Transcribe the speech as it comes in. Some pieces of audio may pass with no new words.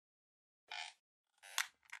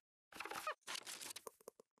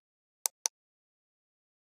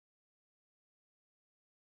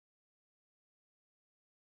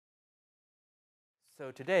So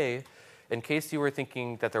today, in case you were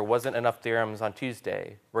thinking that there wasn't enough theorems on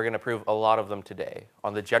Tuesday, we're going to prove a lot of them today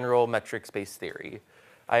on the general metric space theory.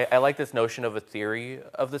 I like this notion of a theory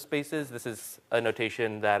of the spaces. This is a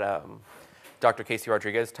notation that Dr. Casey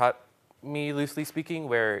Rodriguez taught me, loosely speaking,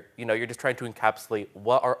 where you're just trying to encapsulate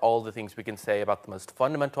what are all the things we can say about the most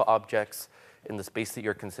fundamental objects in the space that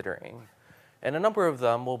you're considering. And a number of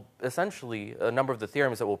them will essentially, a number of the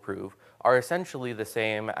theorems that we'll prove are essentially the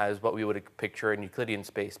same as what we would picture in Euclidean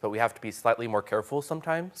space, but we have to be slightly more careful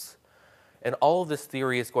sometimes. And all of this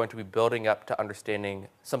theory is going to be building up to understanding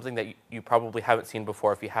something that you probably haven't seen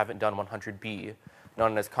before if you haven't done 100B,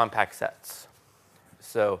 known as compact sets.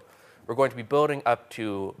 So we're going to be building up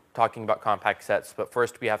to talking about compact sets, but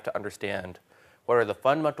first we have to understand what are the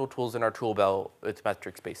fundamental tools in our tool belt with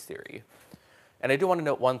metric space theory. And I do want to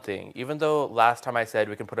note one thing. Even though last time I said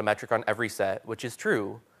we can put a metric on every set, which is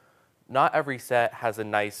true, not every set has a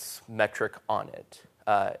nice metric on it.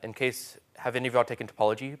 Have any of y'all taken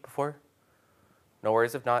topology before? No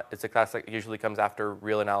worries if not. It's a class that usually comes after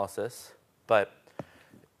real analysis. But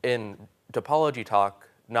in topology talk,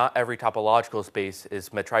 not every topological space is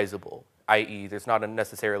metrizable, i.e. there's not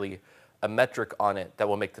necessarily a metric on it that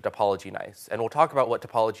will make the topology nice. And we'll talk about what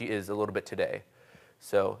topology is a little bit today.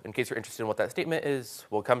 So in case you're interested in what that statement is,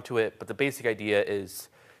 we'll come to it. But the basic idea is,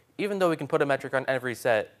 even though we can put a metric on every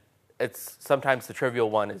set, sometimes the trivial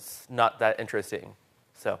one is not that interesting.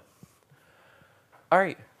 So, all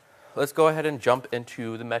right, let's go ahead and jump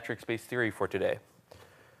into the metric space theory for today.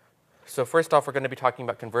 So first off, we're going to be talking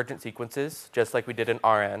about convergent sequences, just like we did in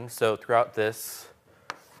Rn. So throughout this,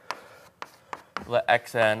 let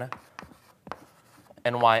xn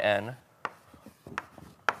and yn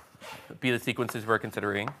be the sequences we're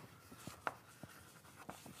considering.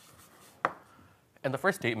 And the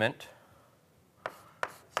first statement,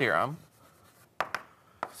 theorem,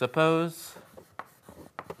 suppose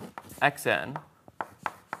xn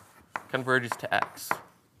converges to x.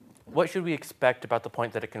 What should we expect about the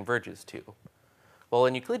point that it converges to? Well,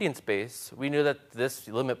 in Euclidean space, we knew that this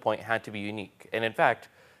limit point had to be unique. And in fact,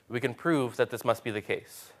 we can prove that this must be the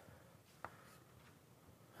case.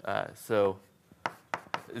 So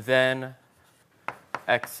then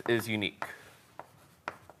x is unique.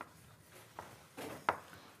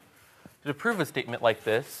 To prove a statement like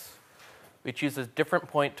this, we choose a different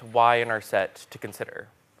point to y in our set to consider.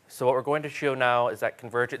 So what we're going to show now is that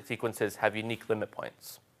convergent sequences have unique limit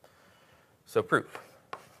points. So proof.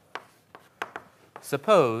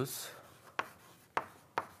 Suppose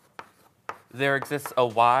there exists a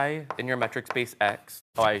y in your metric space x,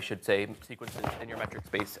 I should say sequences in your metric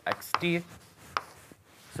space xd.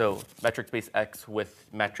 So metric space x with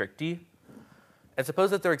metric d. And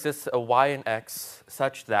suppose that there exists a y in x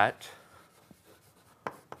such that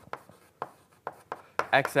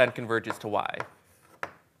xn converges to y.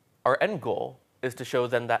 Our end goal is to show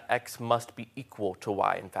then that x must be equal to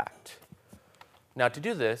y, in fact. Now, to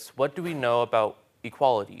do this, what do we know about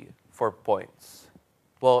equality for points?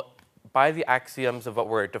 Well, by the axioms of what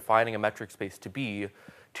we're defining a metric space to be,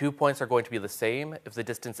 2 points are going to be the same if the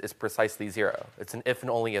distance is precisely 0. It's an if and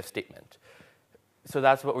only if statement. So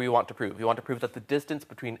that's what we want to prove. We want to prove that the distance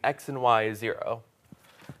between x and y is 0.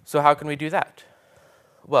 So how can we do that?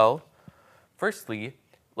 Well, firstly,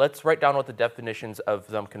 let's write down what the definitions of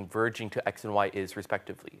them converging to x and y is,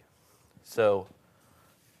 respectively. So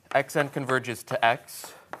xn converges to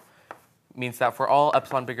x means that for all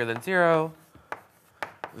epsilon bigger than 0,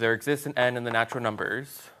 there exists an n in the natural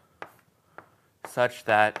numbers such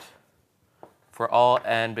that for all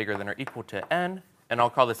n bigger than or equal to n, and I'll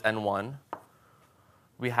call this n1,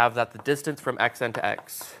 we have that the distance from xn to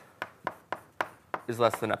x is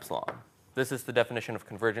less than epsilon. This is the definition of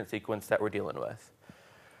convergent sequence that we're dealing with.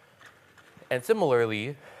 And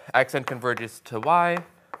similarly, xn converges to y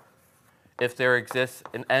if there exists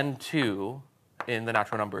an n2 in the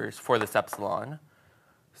natural numbers for this epsilon,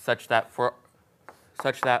 such that for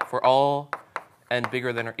all n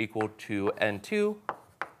bigger than or equal to n2,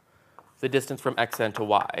 the distance from xn to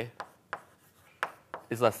y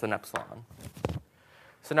is less than epsilon.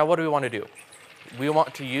 So now what do we want to do? We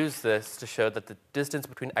want to use this to show that the distance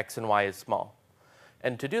between x and y is small.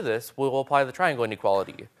 And to do this, we will apply the triangle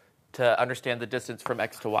inequality to understand the distance from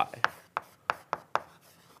x to y.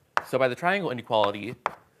 So by the triangle inequality,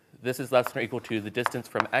 this is less than or equal to the distance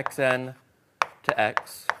from xn to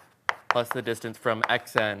x plus the distance from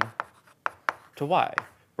xn to y.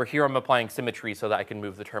 Where here I'm applying symmetry so that I can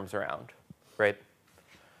move the terms around, right?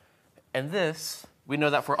 And this, we know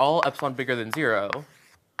that for all epsilon bigger than 0,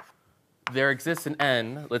 there exists an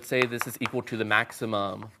n, let's say this is equal to the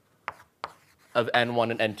maximum of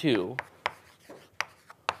n1 and n2,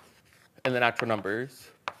 and the natural numbers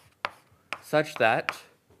such that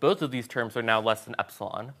both of these terms are now less than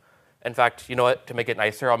epsilon. In fact, you know what? To make it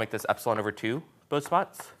nicer, I'll make this epsilon over 2, both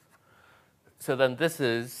spots. So then this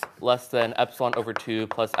is less than epsilon over 2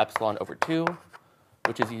 plus epsilon over 2,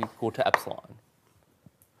 which is equal to epsilon.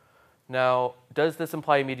 Now, does this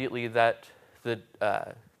imply immediately that the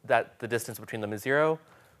distance between them is 0?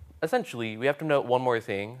 Essentially, we have to note one more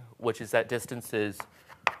thing, which is that distances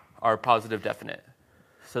are positive definite.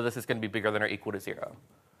 So this is going to be bigger than or equal to 0.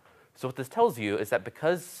 So what this tells you is that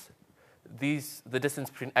because the distance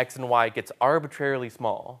between x and y gets arbitrarily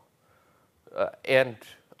small, and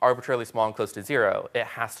arbitrarily small and close to 0, it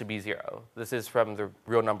has to be 0. This is from the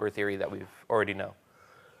real number theory that we already know.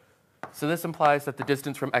 So this implies that the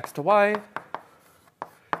distance from x to y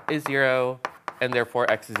is 0, and therefore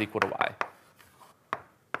x is equal to y,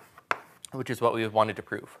 which is what we wanted to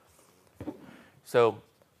prove. So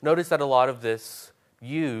notice that a lot of this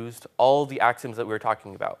used all the axioms that we were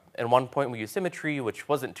talking about. At one point we used symmetry, which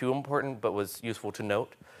wasn't too important, but was useful to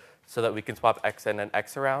note, so that we can swap xn and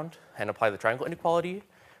x around and apply the triangle inequality.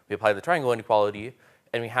 We applied the triangle inequality,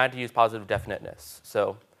 and we had to use positive definiteness.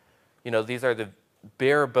 So, these are the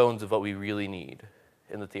bare bones of what we really need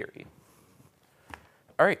in the theory.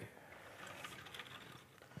 All right.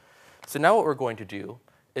 So now what we're going to do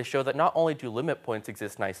is show that not only do limit points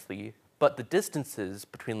exist nicely, but the distances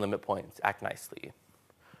between limit points act nicely.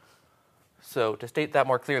 So to state that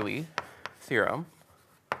more clearly, theorem,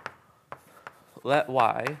 let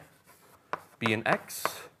y be an x,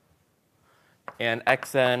 and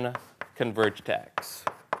xn converge to x.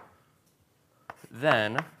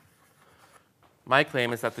 Then my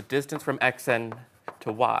claim is that the distance from xn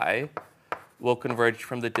to y will converge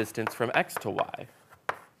from the distance from x to y,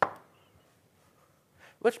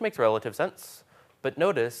 which makes relative sense. But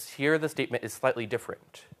notice here the statement is slightly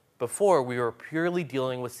different. Before, we were purely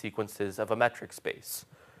dealing with sequences of a metric space.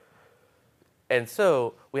 And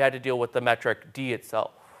so we had to deal with the metric d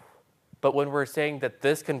itself. But when we're saying that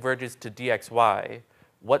this converges to dxy,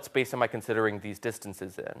 what space am I considering these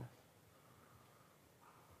distances in?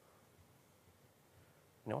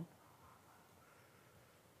 No?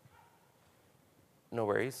 No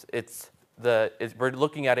worries. We're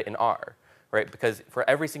looking at it in R, right? Because for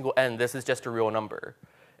every single n, this is just a real number.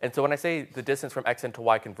 And so when I say the distance from xn to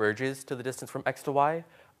y converges to the distance from x to y,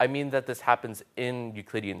 I mean that this happens in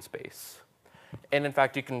Euclidean space. And in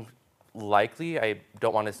fact, you can likely, I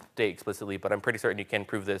don't want to state explicitly, but I'm pretty certain you can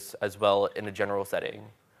prove this as well in a general setting,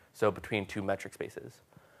 so between two metric spaces.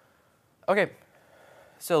 Okay,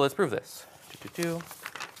 so let's prove this.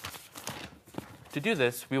 To do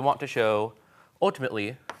this, we want to show,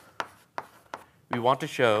 ultimately, we want to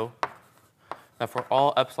show that for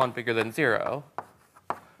all epsilon bigger than 0,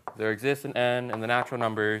 there exists an n in the natural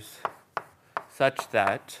numbers such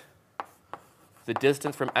that the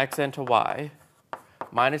distance from xn to y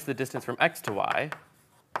minus the distance from x to y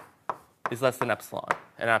is less than epsilon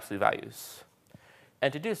in absolute values.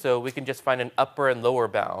 And to do so, we can just find an upper and lower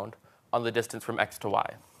bound on the distance from x to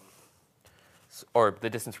y, or the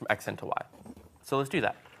distance from xn to y. So let's do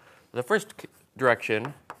that. The first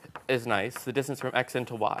direction is nice. The distance from xn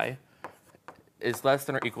to y is less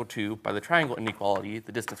than or equal to, by the triangle inequality,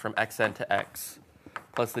 the distance from xn to x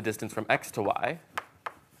plus the distance from x to y.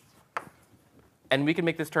 And we can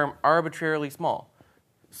make this term arbitrarily small.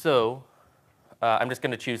 So I'm just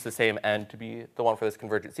going to choose the same n to be the one for this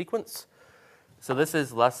convergent sequence. So this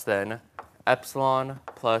is less than epsilon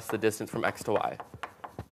plus the distance from x to y.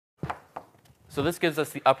 So this gives us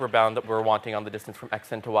the upper bound that we're wanting on the distance from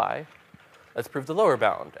xn to y. Let's prove the lower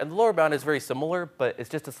bound. And the lower bound is very similar, but it's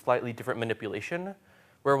just a slightly different manipulation,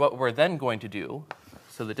 where what we're then going to do,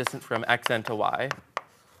 so the distance from xn to y,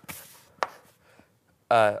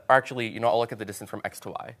 actually, I'll look at the distance from x to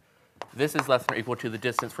y. This is less than or equal to the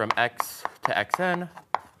distance from x to xn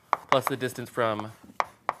plus the distance from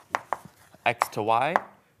x to y.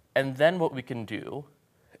 And then what we can do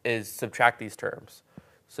is subtract these terms.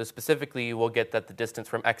 So specifically, we'll get that the distance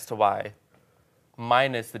from x to y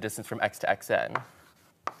minus the distance from x to xn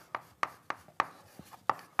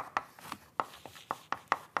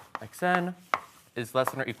xn is less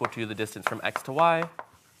than or equal to the distance from x to y.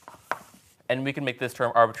 And we can make this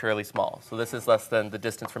term arbitrarily small. So this is less than the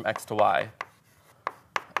distance from x to y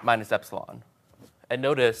minus epsilon. And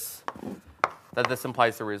notice that this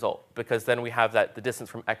implies the result, because then we have that the distance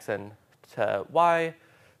from xn to y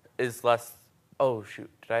is less. Oh, shoot.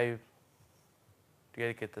 Did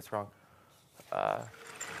I get this wrong?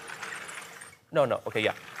 No. OK,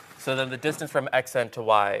 yeah. So then the distance from xn to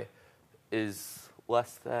y is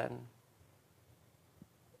less than.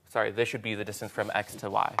 Sorry, this should be the distance from x to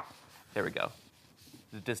y. There we go.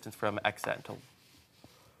 the distance from xn to,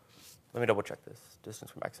 let me double check this,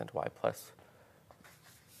 distance from xn to y plus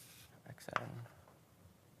xn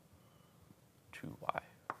to y.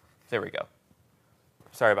 There we go.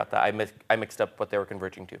 Sorry about that. I mixed up what they were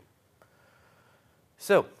converging to.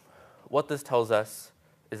 So what this tells us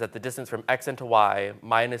is that the distance from xn to y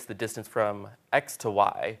minus the distance from x to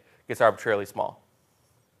y gets arbitrarily small.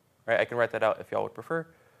 Right? I can write that out if y'all would prefer,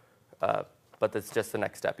 but that's just the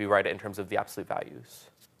next step. You write it in terms of the absolute values.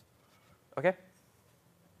 Okay?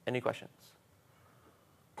 Any questions?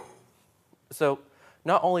 So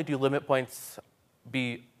not only are limit points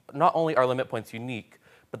unique,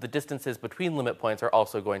 but the distances between limit points are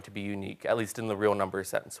also going to be unique, at least in the real number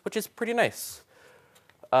sense, which is pretty nice.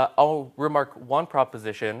 I'll remark one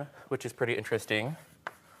proposition, which is pretty interesting.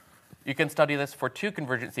 You can study this for two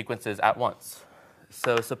convergent sequences at once.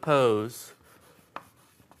 So suppose,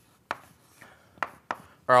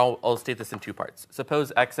 or I'll state this in two parts.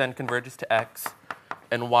 Suppose xn converges to x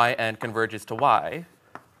and yn converges to y.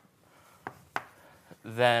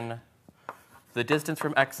 Then the distance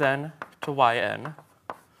from xn to yn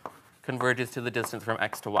converges to the distance from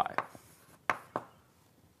x to y.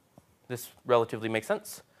 This relatively makes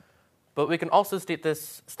sense. But we can also state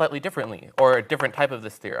this slightly differently, or a different type of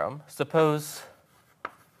this theorem. Suppose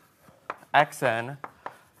xn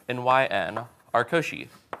and yn are Cauchy.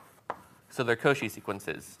 So they're Cauchy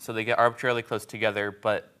sequences. So they get arbitrarily close together,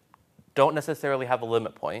 but don't necessarily have a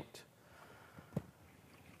limit point.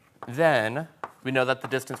 Then we know that the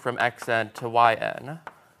distance from xn to yn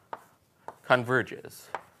converges.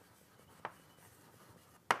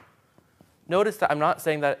 Notice that I'm not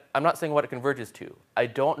saying what it converges to. I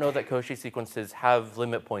don't know that Cauchy sequences have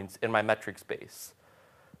limit points in my metric space.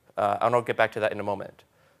 And I'll get back to that in a moment.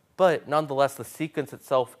 But nonetheless, the sequence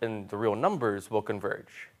itself in the real numbers will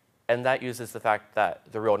converge. And that uses the fact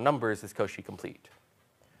that the real numbers is Cauchy complete.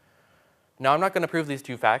 Now, I'm not going to prove these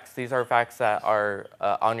two facts. These are facts that are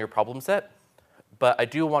on your problem set. But I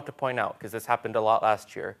do want to point out, because this happened a lot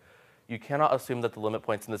last year, you cannot assume that the limit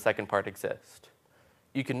points in the second part exist.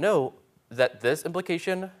 You can note that this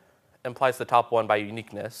implication implies the top one by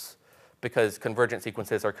uniqueness, because convergent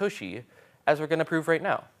sequences are Cauchy, as we're going to prove right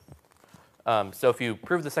now. So if you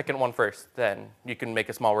prove the second one first, then you can make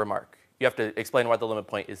a small remark. You have to explain why the limit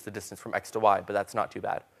point is the distance from x to y, but that's not too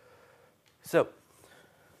bad. So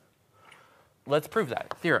let's prove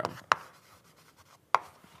that theorem.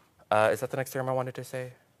 Is that the next theorem I wanted to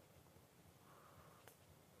say?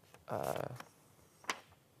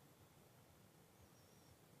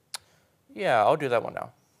 Yeah, I'll do that one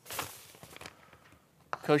now.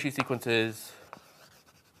 Cauchy sequences.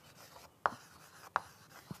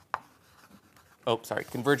 Oh, sorry,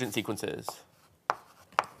 convergent sequences.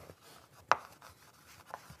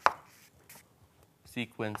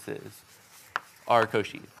 Sequences are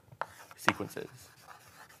Cauchy sequences.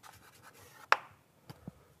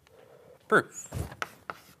 Proof.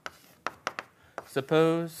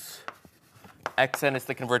 Suppose xn is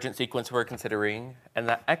the convergent sequence we're considering, and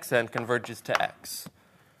that xn converges to x.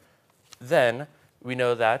 Then we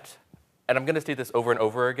know that, and I'm going to state this over and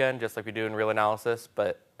over again, just like we do in real analysis,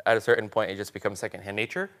 but at a certain point it just becomes second-hand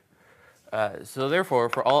nature. So therefore,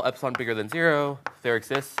 for all epsilon bigger than 0, there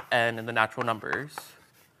exists n in the natural numbers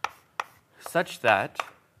such that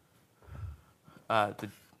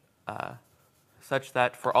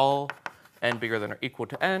for all n bigger than or equal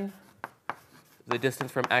to n, the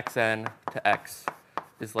distance from xn to x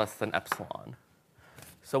is less than epsilon.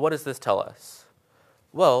 So what does this tell us?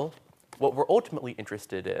 Well, what we're ultimately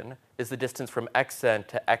interested in is the distance from xn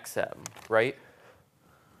to xm, right?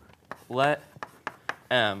 Let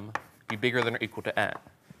m be bigger than or equal to n.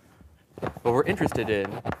 What we're interested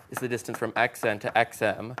in is the distance from xn to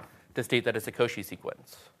xm to state that it's a Cauchy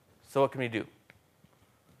sequence. So what can we do?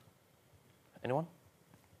 Anyone?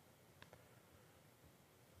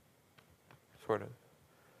 Sort of.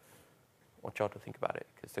 I want y'all to think about it,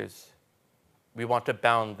 because we want to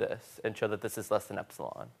bound this and show that this is less than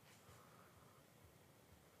epsilon.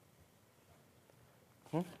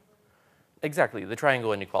 Exactly, the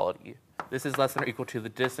triangle inequality. This is less than or equal to the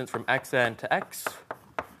distance from xn to x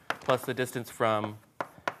plus the distance from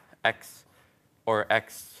x or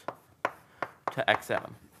x to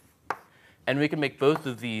xm. And we can make both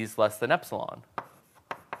of these less than epsilon.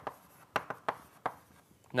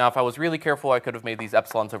 Now, if I was really careful, I could have made these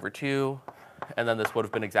epsilons over 2, and then this would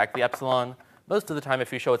have been exactly epsilon. Most of the time,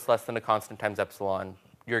 if you show it's less than a constant times epsilon,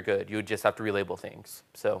 you're good. You would just have to relabel things.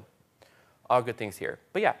 So all good things here.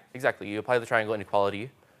 But yeah, exactly. You apply the triangle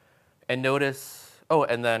inequality. And notice, oh,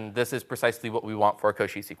 and then this is precisely what we want for a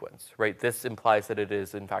Cauchy sequence, right? This implies that it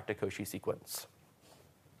is, in fact, a Cauchy sequence.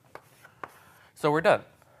 So we're done.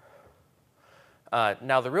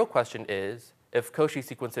 Now the real question is if Cauchy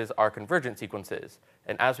sequences are convergent sequences.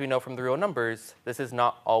 And as we know from the real numbers, this is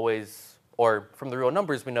not always, or from the real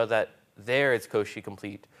numbers, we know that there it's Cauchy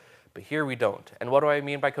complete, but here we don't. And what do I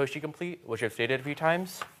mean by Cauchy complete, which I've stated a few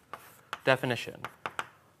times? Definition.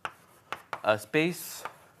 A space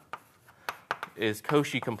is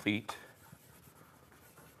Cauchy complete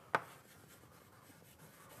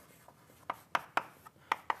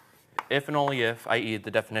if and only if, i.e.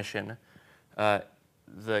 the definition,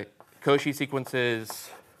 the Cauchy sequences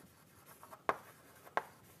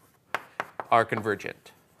are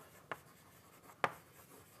convergent.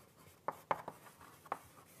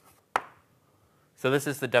 So this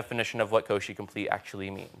is the definition of what Cauchy complete actually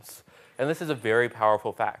means. And this is a very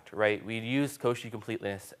powerful fact, right? We use Cauchy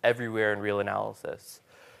completeness everywhere in real analysis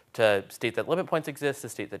to state that limit points exist, to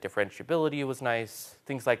state that differentiability was nice,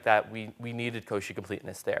 things like that. We needed Cauchy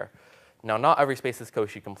completeness there. Now, not every space is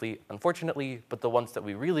Cauchy complete, unfortunately, but the ones that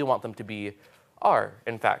we really want them to be are,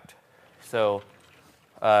 in fact. So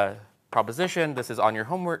proposition, this is on your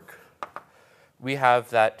homework. We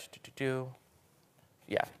have that,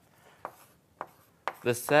 yeah.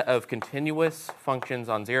 The set of continuous functions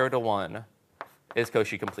on 0 to 1 is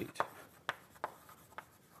Cauchy complete.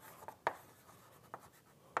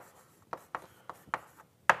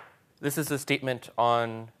 This is a statement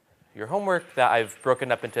on your homework that I've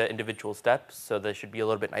broken up into individual steps, so this should be a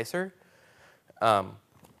little bit nicer. But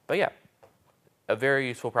yeah, a very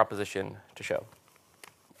useful proposition to show.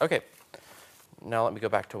 Okay, now let me go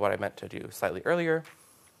back to what I meant to do slightly earlier.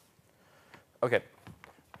 Okay,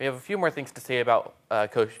 we have a few more things to say about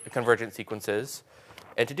convergent sequences.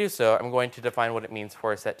 And to do so, I'm going to define what it means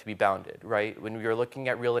for a set to be bounded, right? When we were looking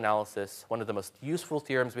at real analysis, one of the most useful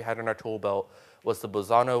theorems we had in our tool belt was the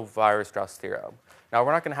Bolzano-Weierstrass theorem. Now,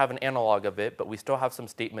 we're not going to have an analog of it, but we still have some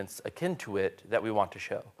statements akin to it that we want to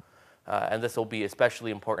show. And this will be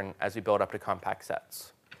especially important as we build up to compact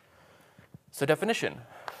sets. So definition.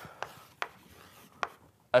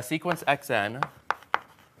 A sequence xn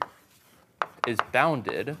is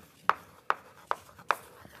bounded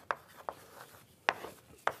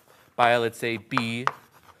by, let's say, b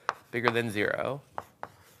bigger than 0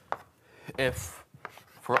 if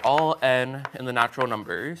for all n in the natural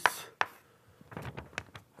numbers,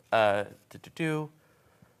 I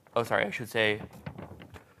should say,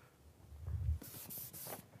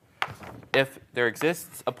 if there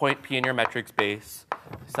exists a point P in your metric space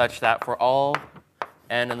such that for all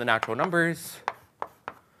n in the natural numbers,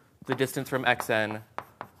 the distance from xn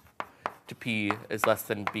to P is less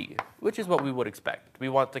than B, which is what we would expect. We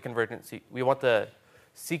want the we want the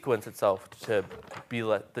sequence itself to be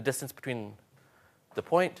the distance between the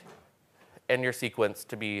point and your sequence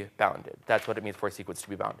to be bounded. That's what it means for a sequence to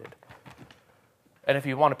be bounded. And if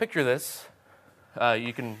you want to picture this,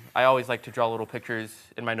 I always like to draw little pictures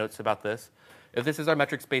in my notes about this. If this is our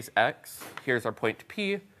metric space X, here's our point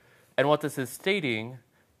P, and what this is stating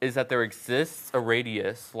is that there exists a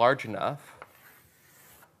radius large enough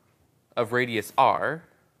of radius R,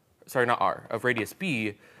 sorry, not R, of radius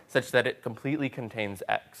B, such that it completely contains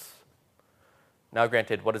X. Now,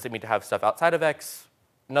 granted, what does it mean to have stuff outside of X?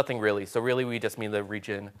 Nothing really. So really, we just mean the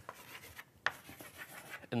region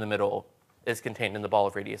in the middle is contained in the ball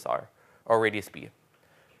of radius R, or radius B.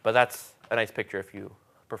 But that's a nice picture if you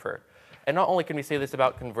prefer. And not only can we say this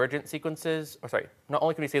about convergent sequences, not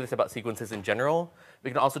only can we say this about sequences in general,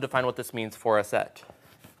 we can also define what this means for a set.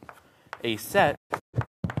 A set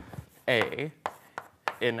A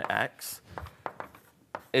in X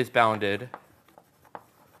is bounded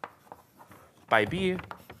by B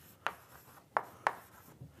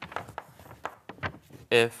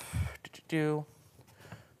if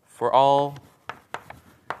for all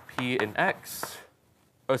P in X,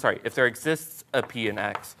 if there exists a P in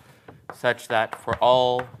X such that for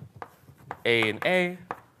all A in A,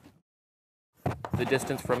 the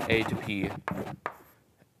distance from A to P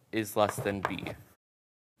is less than B.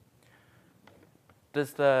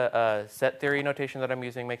 Does the set theory notation that I'm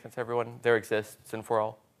using make sense to everyone? There exists and for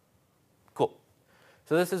all? Cool.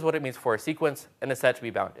 So this is what it means for a sequence and a set to be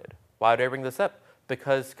bounded. Why did I bring this up?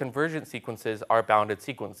 Because convergent sequences are bounded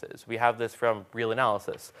sequences. We have this from real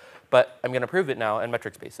analysis. But I'm going to prove it now in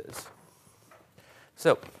metric spaces.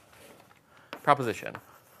 So, proposition.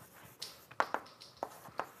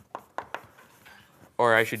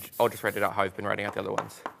 Or I'll just write it out how I've been writing out the other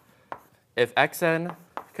ones. If xn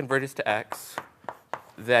converges to x,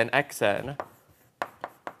 then xn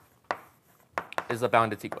is a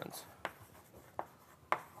bounded sequence.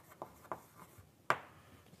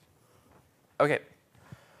 Okay,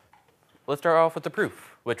 let's start off with the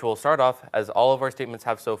proof, which will start off, as all of our statements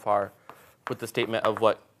have so far, with the statement of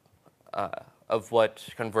what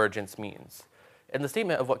convergence means. In the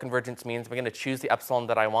statement of what convergence means, I'm going to choose the epsilon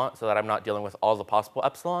that I want so that I'm not dealing with all the possible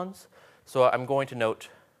epsilons. So I'm going to note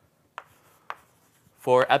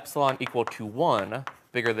for epsilon equal to 1,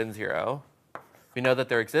 bigger than 0, we know that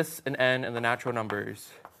there exists an n in the natural numbers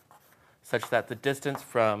such that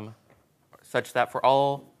for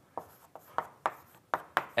all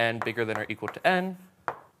n bigger than or equal to n,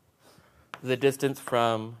 the distance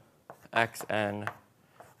from xn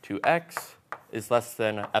to x is less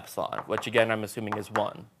than epsilon, which again I'm assuming is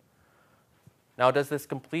 1. Now, does this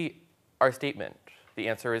complete our statement? The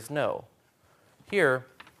answer is no. Here,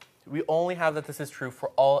 we only have that this is true for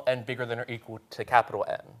all n bigger than or equal to capital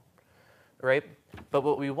N, right? But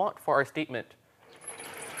what we want for our statement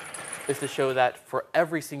is to show that for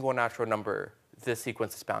every single natural number, this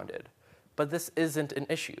sequence is bounded. But this isn't an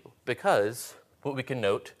issue, because what we can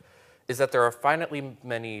note is that there are finitely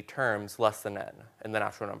many terms less than n in the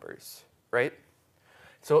natural numbers, right?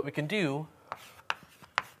 So what we can do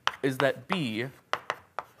is that b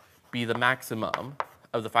be the maximum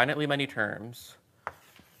of the finitely many terms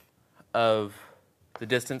of the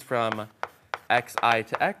distance from xi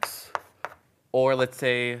to x, or let's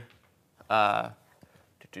say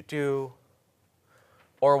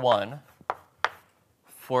or 1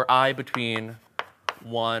 for I between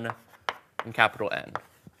 1 and capital N.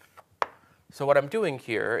 So what I'm doing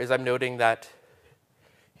here is I'm noting that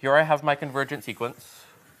here I have my convergent sequence.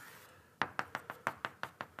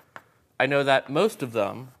 I know that most of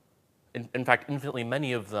them, in fact, infinitely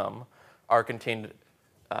many of them, are contained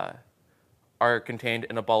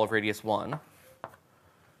in a ball of radius 1.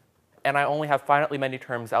 And I only have finitely many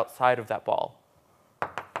terms outside of that ball.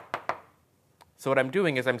 So what I'm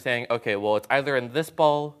doing is I'm saying, okay, well, it's either in this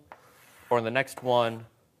ball, or in the next one,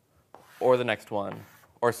 or the next one,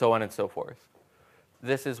 or so on and so forth.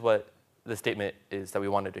 This is what the statement is that we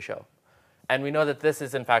wanted to show. And we know that this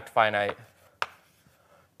is, in fact, finite,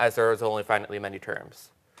 as there is only finitely many terms.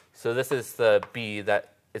 So this is the b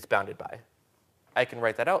that it's bounded by. I can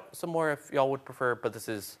write that out some more if y'all would prefer, but this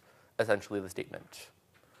is essentially the statement.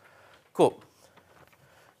 Cool.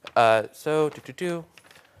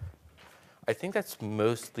 I think that's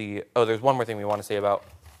mostly, oh, there's one more thing we want to say about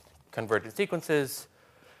convergent sequences,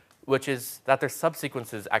 which is that their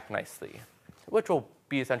subsequences act nicely, which will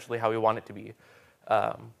be essentially how we want it to be.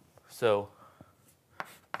 So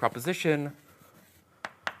proposition,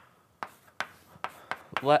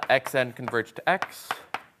 let xn converge to x,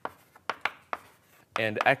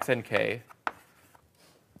 and xnk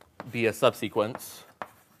be a subsequence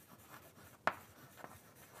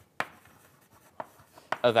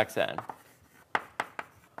of xn.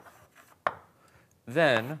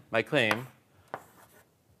 Then my claim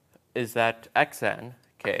is that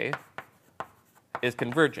xnk is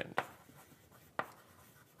convergent.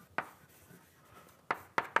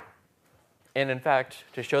 And in fact,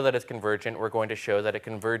 to show that it's convergent, we're going to show that it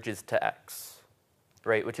converges to x,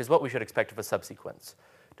 right? Which is what we should expect of a subsequence.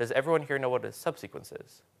 Does everyone here know what a subsequence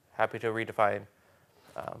is? Happy to redefine.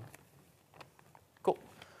 Cool.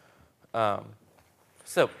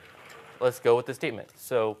 So let's go with the statement.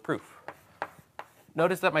 So proof.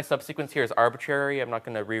 Notice that my subsequence here is arbitrary. I'm not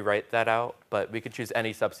going to rewrite that out, but we could choose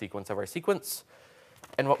any subsequence of our sequence.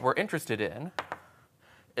 And what we're interested in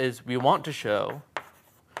is we want to show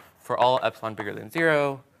for all epsilon bigger than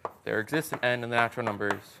 0, there exists an n in the natural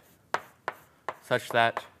numbers such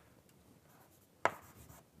that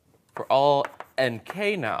for all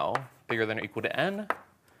nk now bigger than or equal to n,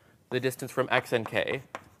 the distance from xnk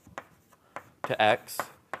to x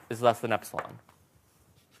is less than epsilon.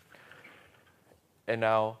 And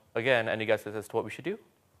now, again, any guesses as to what we should do?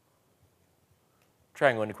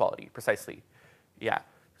 Triangle inequality, precisely. Yeah.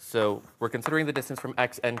 So we're considering the distance from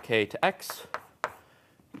xnk to x.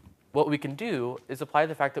 What we can do is apply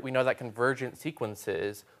the fact that we know that convergent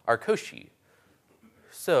sequences are Cauchy.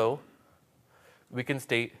 So we can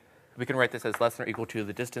write this as less than or equal to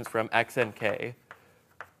the distance from xnk,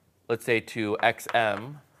 let's say to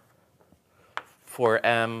xm, for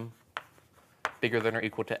m bigger than or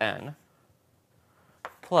equal to n,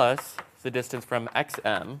 plus the distance from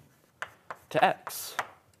xm to x.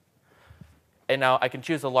 And now I can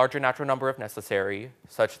choose a larger natural number if necessary,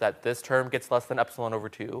 such that this term gets less than epsilon over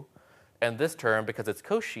 2, and this term, because it's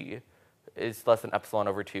Cauchy, is less than epsilon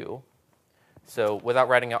over 2. So without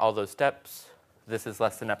writing out all those steps, this is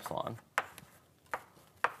less than epsilon.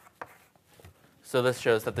 So this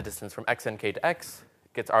shows that the distance from xnk to x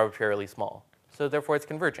gets arbitrarily small. So therefore, it's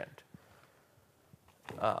convergent.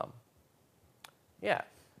 Yeah.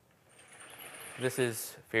 This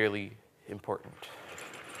is fairly important.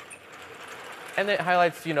 And it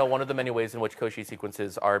highlights, one of the many ways in which Cauchy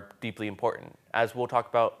sequences are deeply important. As we'll talk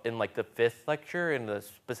about in like the 5th lecture in the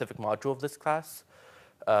specific module of this class,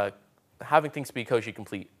 having things be Cauchy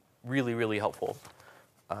complete, really, really helpful.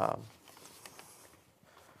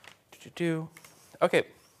 Okay.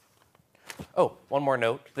 Oh, one more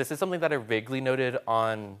note. This is something that I vaguely noted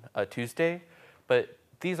on Tuesday, but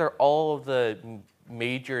these are all of the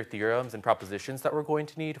major theorems and propositions that we're going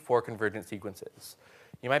to need for convergent sequences.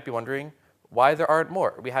 You might be wondering why there aren't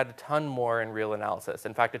more. We had a ton more in real analysis.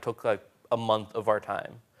 In fact, it took like a month of our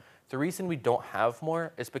time. The reason we don't have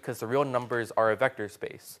more is because the real numbers are a vector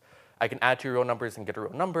space. I can add two real numbers and get a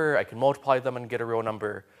real number. I can multiply them and get a real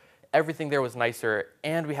number. Everything there was nicer,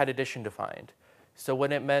 and we had addition defined. So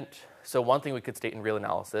one thing we could state in real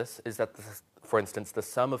analysis is that, for instance, the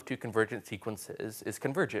sum of two convergent sequences is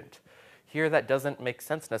convergent. Here, that doesn't make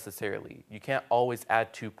sense necessarily. You can't always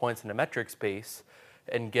add 2 points in a metric space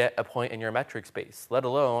and get a point in your metric space, let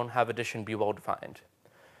alone have addition be well-defined.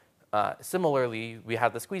 Similarly, we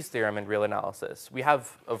have the squeeze theorem in real analysis. We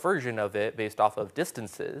have a version of it based off of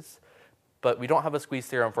distances, but we don't have a squeeze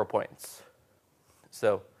theorem for points.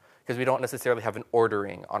 So, because we don't necessarily have an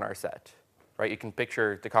ordering on our set, right? You can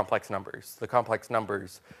picture the complex numbers. The complex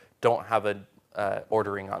numbers don't have an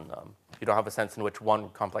ordering on them. You don't have a sense in which one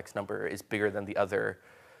complex number is bigger than the other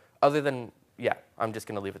than, yeah, I'm just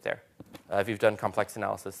going to leave it there. If you've done complex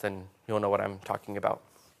analysis, then you'll know what I'm talking about.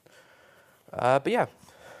 But yeah,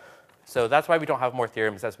 so that's why we don't have more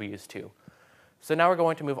theorems as we used to. So now we're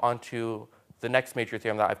going to move on to the next major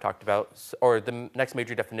theorem that I've talked about, or the next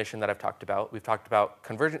major definition that I've talked about. We've talked about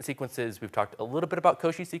convergent sequences. We've talked a little bit about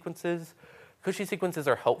Cauchy sequences. Cauchy sequences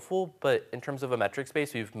are helpful, but in terms of a metric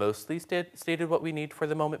space, we've mostly stated what we need for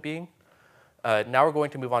the moment being. Now we're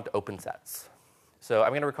going to move on to open sets. So I'm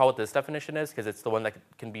going to recall what this definition is, because it's the one that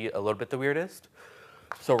can be a little bit the weirdest.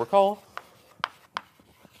 So recall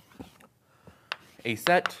a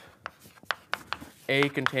set A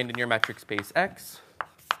contained in your metric space X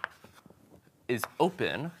is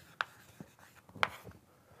open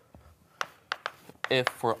if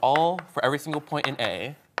for every single point in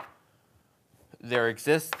A, there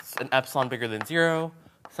exists an epsilon bigger than 0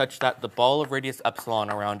 such that the ball of radius epsilon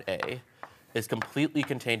around A is completely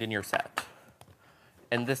contained in your set.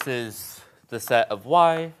 And this is the set of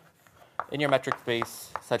Y in your metric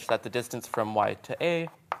space such that the distance from Y to A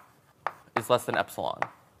is less than epsilon.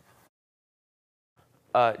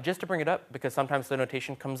 Just to bring it up, because sometimes the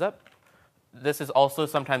notation comes up, this is also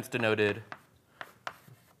sometimes denoted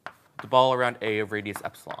the ball around A of radius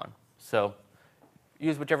epsilon. So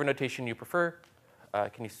use whichever notation you prefer.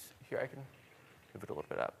 Can you here? I can move it a little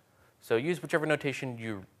bit up. So use whichever notation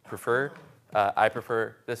you prefer. I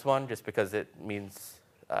prefer this one just because it means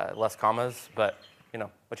less commas, but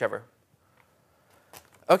whichever.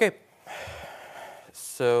 Okay.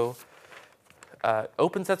 So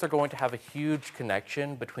open sets are going to have a huge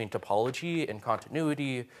connection between topology and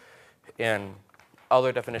continuity and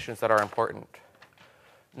other definitions that are important.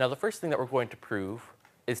 Now, the first thing that we're going to prove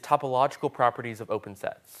is topological properties of open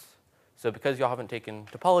sets. So because y'all haven't taken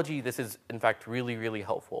topology, this is, in fact, really, really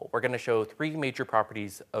helpful. We're going to show 3 major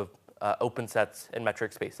properties of open sets in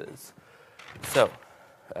metric spaces. So,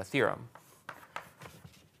 a theorem.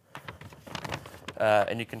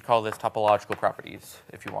 And you can call this topological properties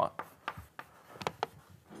if you want.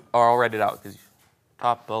 Or I'll write it out, because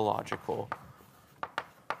topological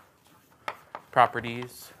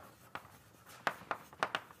properties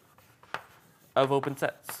of open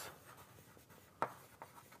sets.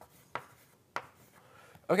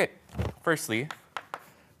 Okay, firstly,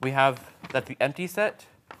 we have that the empty set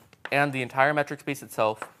and the entire metric space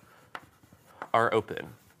itself are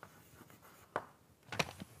open.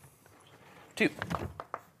 2,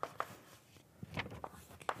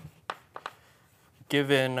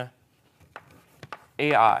 given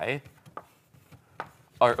AI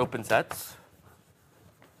are open sets,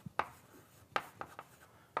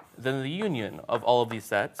 then the union of all of these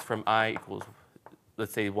sets from I equals,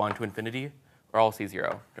 let's say, 1 to infinity, or I'll say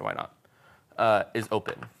 0, why not, is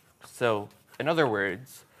open. So in other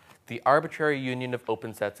words, the arbitrary union of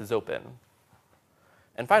open sets is open.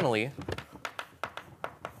 And finally,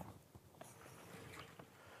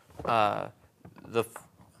 the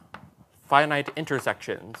finite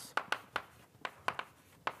intersections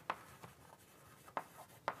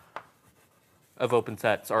of open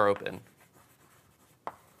sets are open.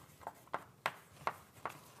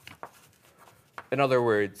 In other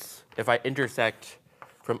words, if I intersect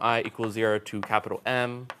from I equals 0 to capital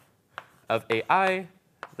M of AI,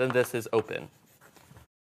 then this is open.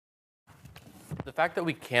 The fact that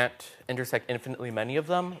we can't intersect infinitely many of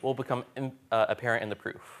them will become apparent in the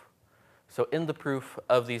proof. So in the proof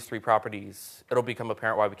of these three properties, it'll become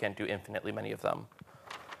apparent why we can't do infinitely many of them.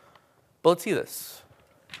 But let's see this.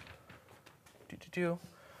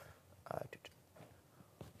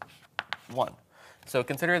 One. So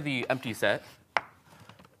consider the empty set.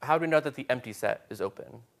 How do we know that the empty set is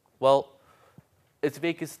open? Well, it's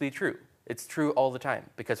vaguely true. It's true all the time,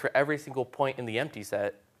 because for every single point in the empty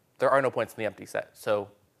set, there are no points in the empty set. So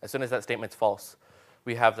as soon as that statement's false,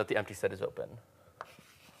 we have that the empty set is open.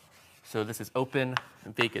 So this is open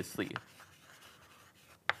vaguely.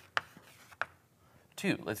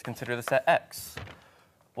 2, let's consider the set X.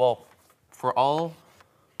 Well, for all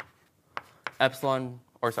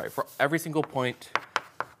for every single point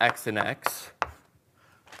X and X,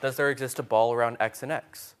 does there exist a ball around X and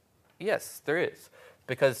X? Yes, there is.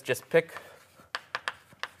 Because just pick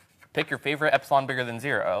your favorite epsilon bigger than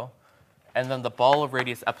 0, and then the ball of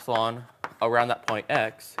radius epsilon around that point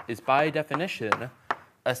X is by definition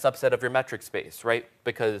a subset of your metric space, right?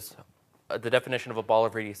 Because the definition of a ball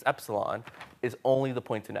of radius epsilon is only the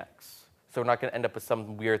points in X. So we're not going to end up with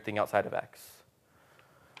some weird thing outside of X.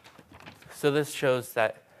 So this shows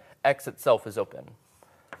that X itself is open.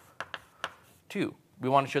 2, we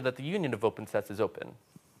want to show that the union of open sets is open.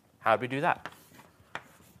 How do we do that?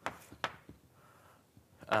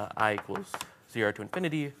 I equals 0 to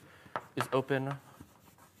infinity is open.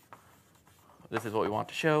 This is what we want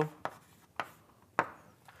to show.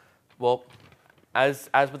 Well, as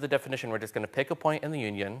with the definition, we're just going to pick a point in the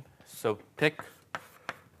union. So pick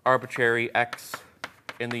arbitrary x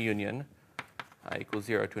in the union, I equals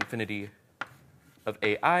 0 to infinity of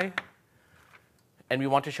ai. And we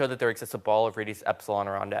want to show that there exists a ball of radius epsilon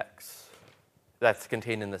around x that's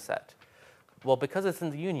contained in the set. Well, because it's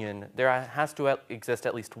in the union, there has to exist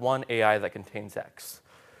at least one ai that contains x.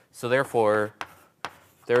 So therefore,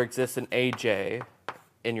 there exists an aj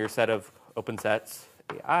in your set of open sets,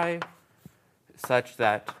 ai, such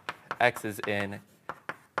that x is in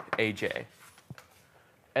aj.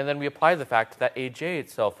 And then we apply the fact that aj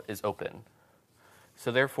itself is open.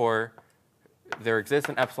 So therefore, there exists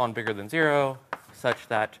an epsilon bigger than 0 such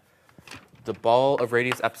that the ball of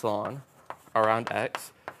radius epsilon around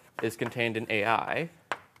x is contained in ai,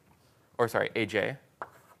 or sorry, aj.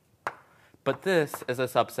 But this is a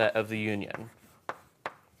subset of the union.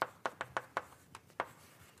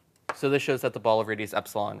 So this shows that the ball of radius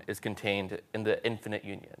epsilon is contained in the infinite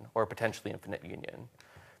union, or potentially infinite union.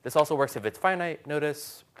 This also works if it's finite,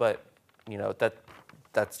 notice, but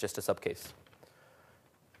that's just a subcase.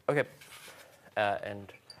 Okay,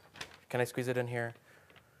 and can I squeeze it in here?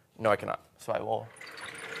 No, I cannot, so I will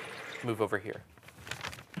move over here.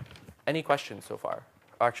 Any questions so far?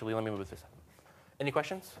 Actually, let me move this. Any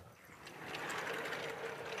questions?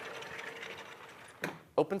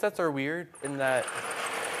 Open sets are weird in that,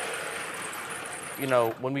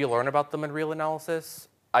 when we learn about them in real analysis,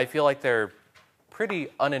 I feel like they're pretty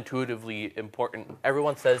unintuitively important.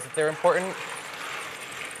 Everyone says that they're important,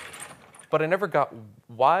 but I never got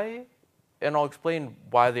why, and I'll explain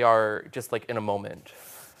why they are just like in a moment.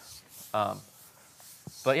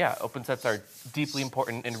 But yeah, open sets are deeply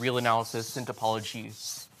important in real analysis and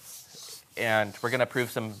topology, and we're going to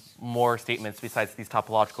prove some more statements besides these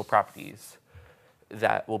topological properties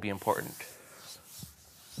that will be important.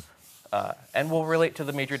 And we'll relate to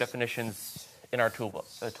the major definitions in our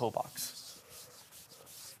toolbox.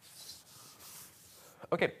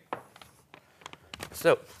 Okay,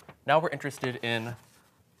 so now we're interested in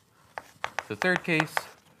the third case,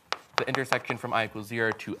 the intersection from I equals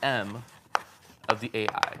 0 to m of the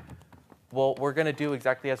ai. Well, we're going to do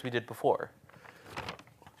exactly as we did before.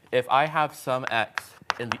 If I have some x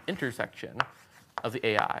in the intersection of the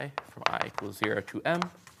ai from I equals 0 to m,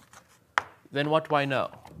 then what do I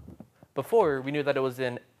know? Before, we knew that it was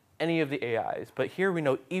in any of the AIs, but here we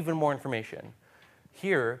know even more information.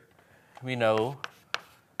 Here, we know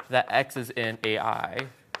that x is in AI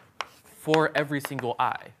for every single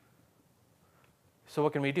I. So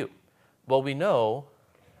what can we do? Well, we know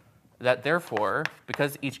that therefore,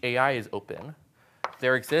 because each AI is open,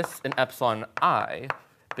 there exists an epsilon I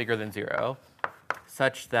bigger than 0,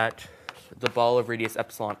 such that the ball of radius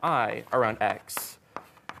epsilon I around x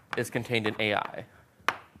is contained in AI.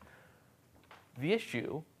 The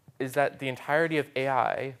issue is that the entirety of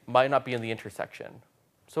AI might not be in the intersection.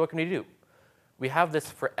 So what can we do? We have this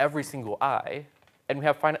for every single I, and we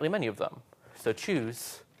have finitely many of them. So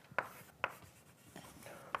choose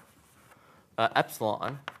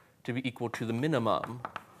epsilon to be equal to the minimum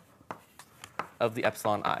of the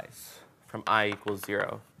epsilon i's from I equals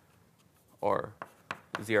 0, or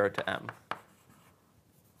 0 to m,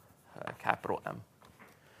 capital M.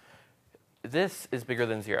 This is bigger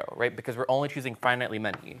than 0, right? Because we're only choosing finitely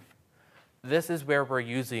many. this is where we're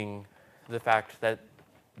using the fact that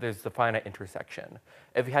there's the finite intersection.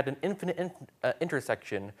 If you had an infinite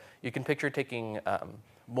intersection, you can picture taking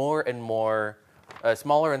more and more,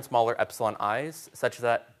 smaller and smaller epsilon i's, such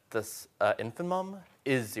that this infimum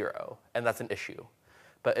is 0, and that's an issue.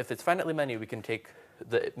 But if it's finitely many, we can take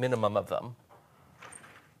the minimum of them.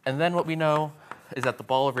 And then what we know is that the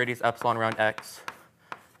ball of radius epsilon around x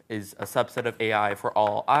is a subset of ai for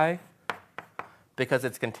all I, because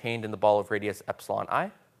it's contained in the ball of radius epsilon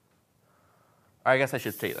I. Or I guess I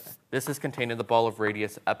should say that. This is contained in the ball of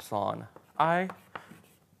radius epsilon I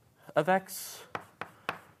of x,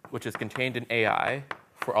 which is contained in ai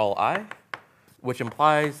for all I, which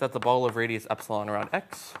implies that the ball of radius epsilon around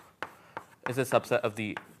x is a subset of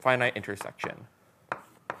the finite intersection.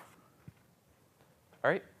 All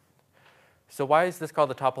right? So why is this called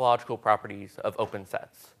the topological properties of open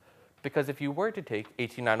sets? Because if you were to take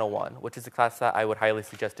 18901, which is a class that I would highly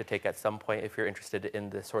suggest to take at some point if you're interested in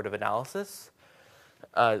this sort of analysis,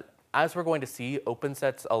 as we're going to see, open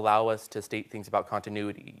sets allow us to state things about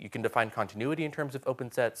continuity. You can define continuity in terms of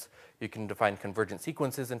open sets. You can define convergent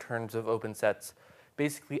sequences in terms of open sets.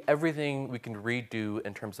 Basically, everything we can redo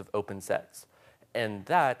in terms of open sets. And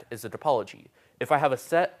that is a topology. If I have a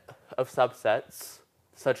set of subsets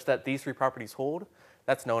such that these three properties hold,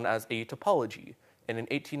 that's known as a topology. And in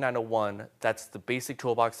 18901, that's the basic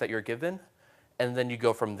toolbox that you're given. And then you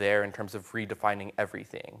go from there in terms of redefining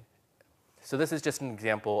everything. So this is just an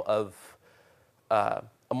example of a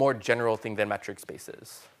more general thing than metric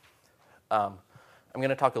spaces. I'm going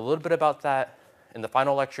to talk a little bit about that in the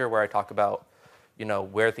final lecture where I talk about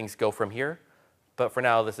where things go from here. But for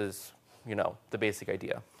now, this is the basic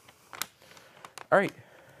idea. All right.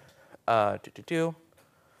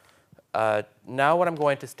 Now what I'm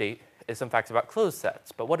going to state is some facts about closed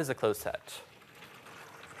sets. But what is a closed set?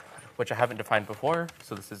 Which I haven't defined before,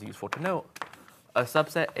 so this is useful to note. A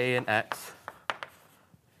subset A in X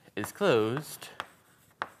is closed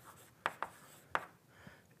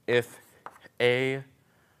if A,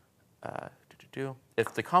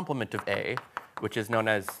 if the complement of A, which is known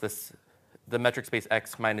as the metric space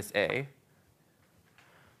X minus A,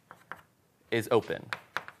 is open.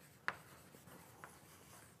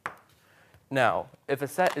 Now, if a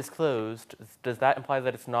set is closed, does that imply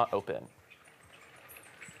that it's not open?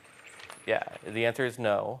 Yeah, the answer is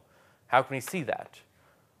no. How can we see that?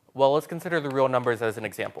 Well, let's consider the real numbers as an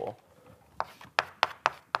example.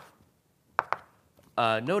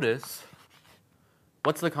 Notice,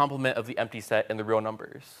 what's the complement of the empty set in the real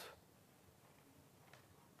numbers?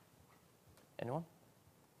 Anyone?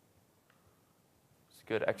 It's a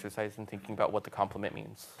good exercise in thinking about what the complement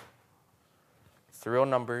means. It's the real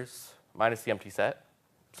numbers minus the empty set.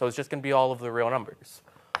 So it's just going to be all of the real numbers.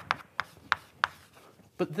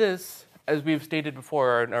 But this, as we've stated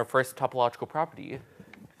before in our first topological property,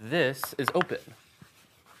 this is open.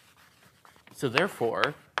 So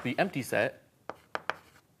therefore, the empty set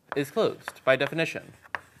is closed by definition.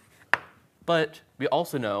 But we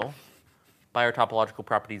also know, by our topological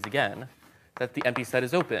properties again, that the empty set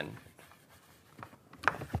is open.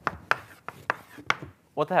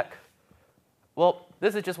 What the heck? Well,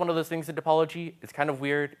 this is just one of those things in topology. It's kind of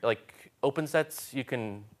weird. Like open sets, you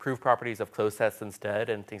can prove properties of closed sets instead,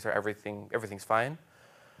 and things are everything's fine.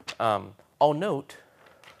 I'll note.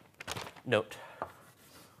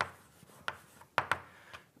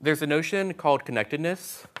 There's a notion called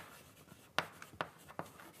connectedness,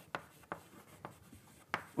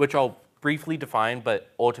 which I'll briefly define,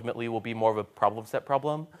 but ultimately will be more of a problem set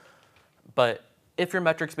problem. But if your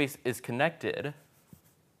metric space is connected,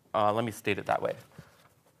 let me state it that way.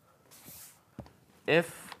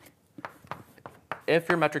 If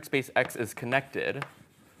your metric space X is connected,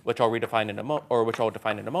 which I'll define in a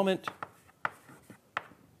moment,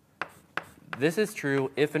 this is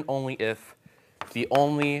true if and only if the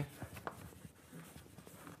only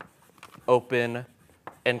open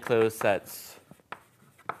and closed sets,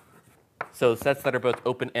 so sets that are both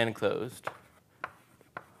open and closed,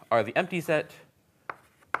 are the empty set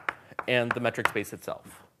and the metric space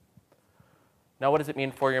itself. Now, what does it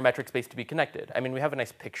mean for your metric space to be connected? I mean, we have a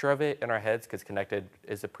nice picture of it in our heads because connected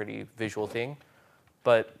is a pretty visual thing.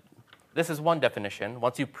 But this is one definition.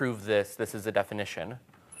 Once you prove this, this is a definition.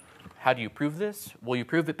 How do you prove this? Well, you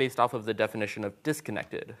prove it based off of the definition of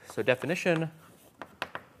disconnected. So definition,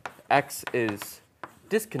 X is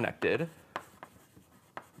disconnected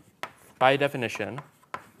by definition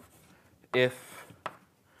if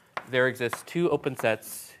there exists two open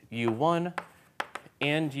sets, U1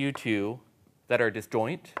 and U2, that are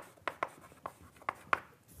disjoint,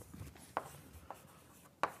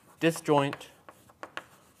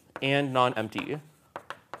 and non-empty.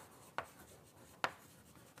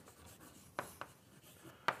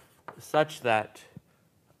 such that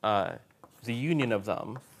the union of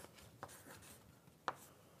them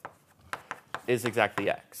is exactly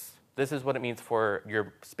X. This is what it means for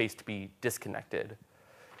your space to be disconnected.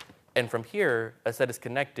 And from here, a set is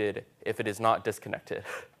connected if it is not disconnected.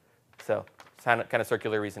 So kind of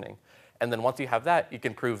circular reasoning. And then once you have that, you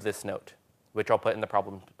can prove this note, which I'll put in the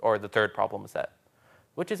problem, or the third problem set,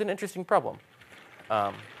 which is an interesting problem.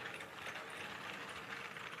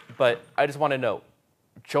 But I just want to note,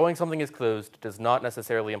 showing something is closed does not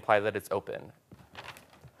necessarily imply that it's open.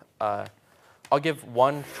 I'll give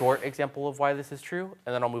one short example of why this is true,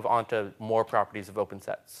 and then I'll move on to more properties of open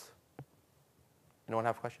sets. Anyone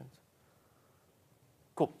have questions?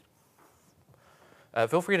 Cool.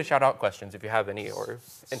 Feel free to shout out questions if you have any, or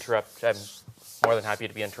interrupt. I'm more than happy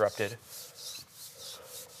to be interrupted.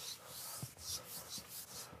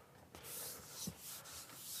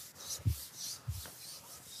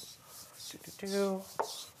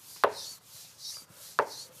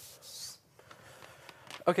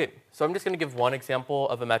 Okay, so I'm just going to give one example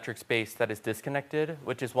of a metric space that is disconnected,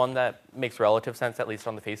 which is one that makes relative sense, at least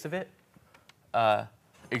on the face of it.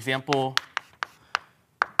 Example,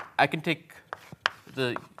 I can take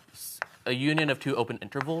a union of two open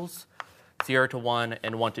intervals, 0 to 1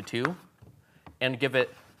 and 1 to 2, and give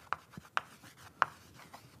it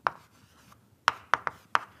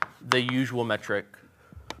the usual metric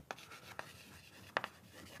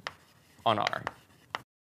on R.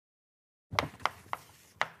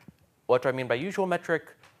 What do I mean by usual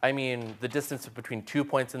metric? I mean the distance between 2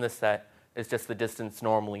 points in this set is just the distance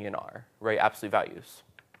normally in R, right? Absolute values.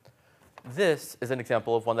 This is an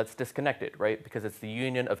example of one that's disconnected, right? Because it's the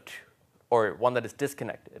union of two, or one that is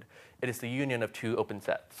disconnected. It is the union of two open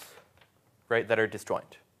sets, right, that are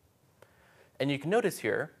disjoint. And you can notice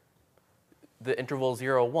here, the interval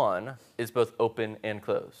 0, 1 is both open and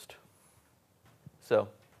closed. So,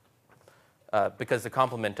 because the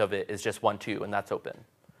complement of it is just 1, 2, and that's open.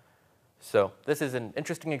 So this is an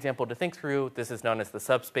interesting example to think through. This is known as the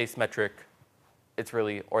subspace metric. It's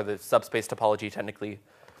really, or the subspace topology technically.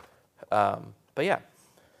 But yeah.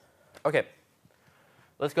 Okay.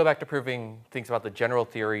 Let's go back to proving things about the general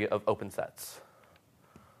theory of open sets.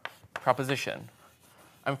 Proposition.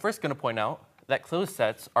 I'm first going to point out that closed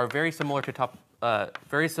sets are very similar to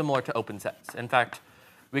open sets. In fact,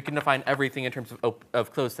 we can define everything in terms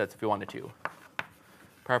of closed sets if we wanted to.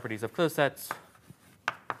 Properties of closed sets.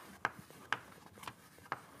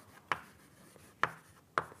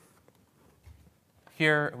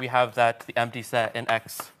 Here we have that the empty set and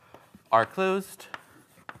X are closed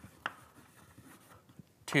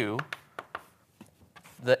to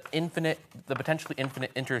the potentially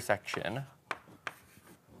infinite intersection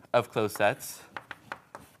of closed sets,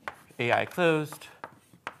 AI closed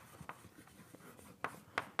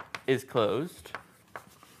is closed,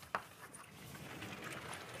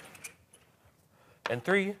 and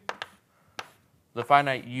 3, the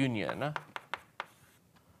finite union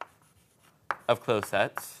of closed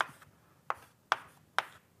sets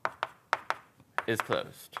is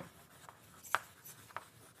closed.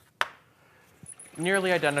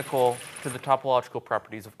 Nearly identical to the topological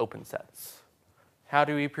properties of open sets. How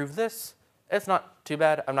do we prove this? It's not too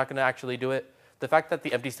bad. I'm not going to actually do it. The fact that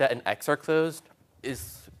the empty set and X are closed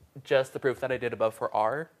is just the proof that I did above for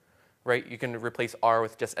R, right? You can replace R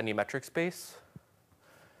with just any metric space.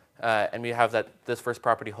 And we have that this first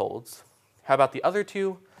property holds. How about the other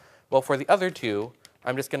two? Well, for the other two,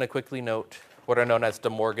 I'm just going to quickly note what are known as De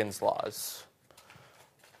Morgan's laws.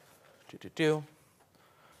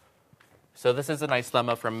 So this is a nice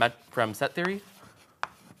lemma from set theory.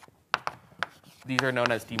 These are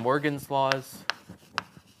known as De Morgan's laws.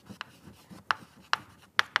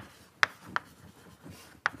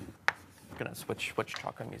 I'm going to switch which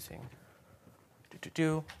chalk I'm using.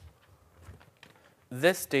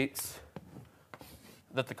 This states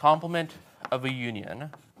that the complement of a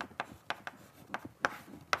union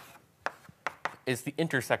is the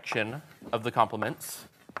intersection of the complements,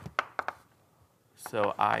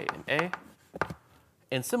 so I and A.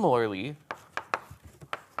 And similarly,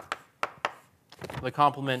 the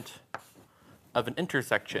complement of an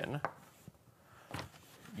intersection,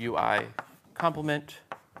 UI complement,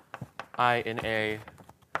 I and A,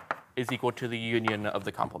 is equal to the union of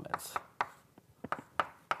the complements.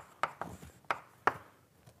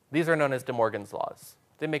 These are known as De Morgan's laws.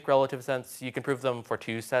 They make relative sense. You can prove them for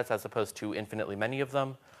two sets as opposed to infinitely many of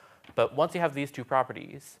them. But once you have these two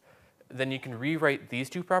properties, then you can rewrite these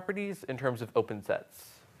two properties in terms of open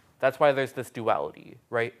sets. That's why there's this duality,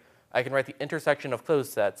 right? I can write the intersection of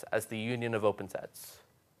closed sets as the union of open sets.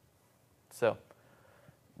 So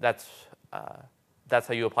that's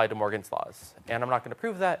how you apply De Morgan's laws. And I'm not going to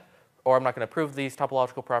prove that. or I'm not going to prove these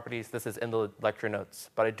topological properties. This is in the lecture notes.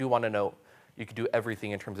 But I do want to note you could do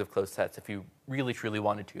everything in terms of closed sets if you really, truly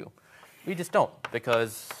wanted to. We just don't,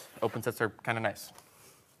 because open sets are kind of nice.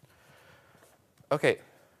 OK,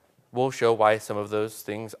 we'll show why some of those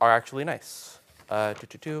things are actually nice.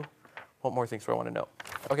 What more things do I want to know?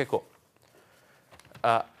 OK, cool.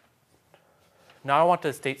 Now I want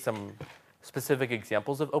to state some specific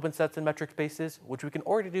examples of open sets in metric spaces, which we can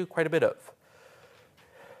already do quite a bit of.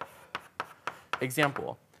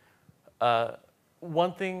 Example.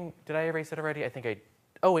 One thing, did I erase it already? I think I,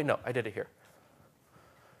 oh wait, no, I did it here.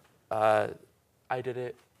 I did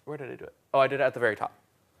it, where did I do it? Oh, I did it at the very top.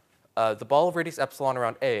 The ball of radius epsilon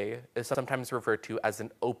around A is sometimes referred to as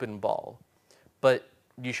an open ball. But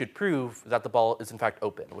you should prove that the ball is in fact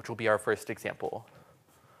open, which will be our first example.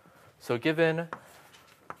 So given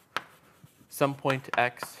some point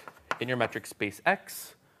x in your metric space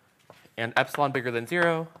X, and epsilon bigger than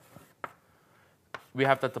 0, we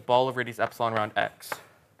have that the ball of radius epsilon around X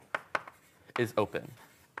is open.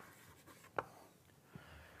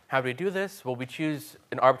 How do we do this? Well, we choose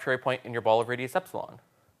an arbitrary point in your ball of radius epsilon,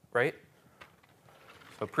 right?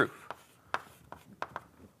 So proof.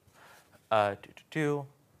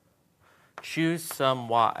 Choose some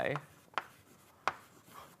y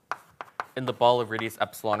in the ball of radius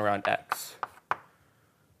epsilon around X.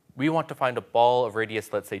 We want to find a ball of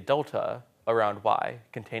radius, let's say delta, around y,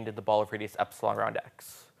 contained in the ball of radius epsilon around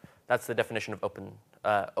X. That's the definition of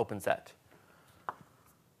open set.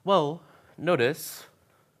 Well, notice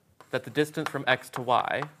that the distance from X to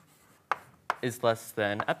y is less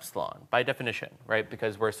than epsilon, by definition, right?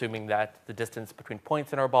 Because we're assuming that the distance between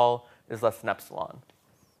points in our ball is less than epsilon.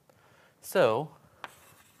 So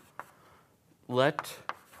let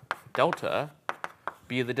delta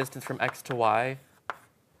be the distance from X to y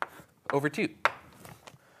over 2.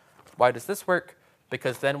 Why does this work?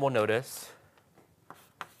 Because then we'll notice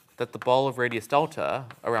that the ball of radius delta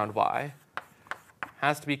around y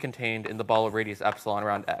has to be contained in the ball of radius epsilon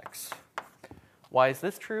around X. Why is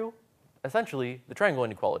this true? Essentially, the triangle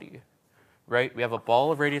inequality, right? We have a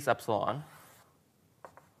ball of radius epsilon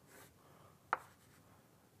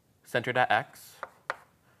centered at X.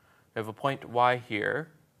 We have a point y here.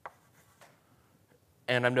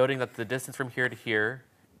 And I'm noting that the distance from here to here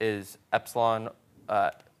is epsilon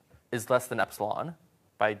is less than epsilon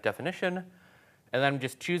by definition. And then I'm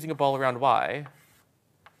just choosing a ball around y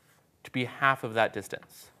to be half of that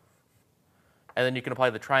distance. And then you can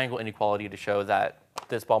apply the triangle inequality to show that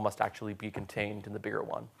this ball must actually be contained in the bigger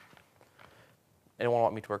one. Anyone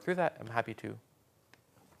want me to work through that? I'm happy to.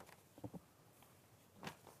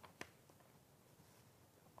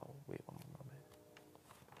 Oh, wait one moment.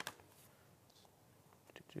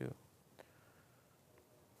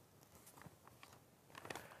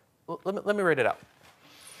 Let me write it out.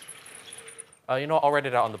 You know what? I'll write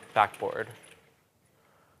it out on the backboard.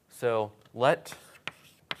 So let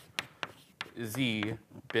z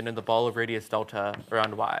been in the ball of radius delta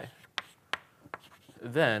around y.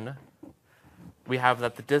 Then we have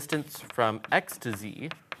that the distance from X to z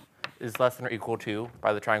is less than or equal to,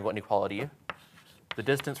 by the triangle inequality, the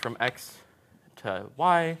distance from X to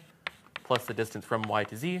y plus the distance from y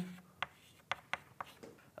to z,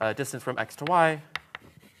 distance from X to y,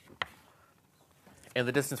 and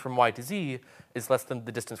the distance from y to z is less than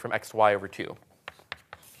the distance from X to y over 2.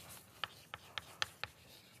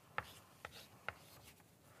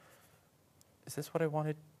 Is this what I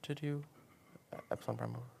wanted to do? Epsilon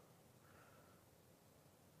prime over.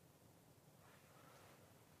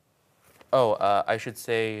 Oh, I should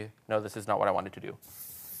say, no, this is not what I wanted to do.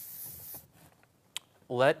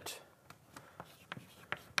 Let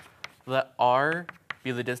r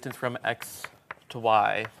be the distance from X to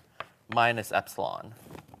y minus epsilon.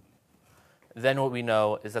 Then what we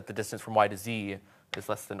know is that the distance from y to z is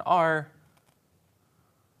less than r.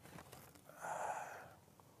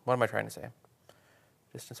 What am I trying to say?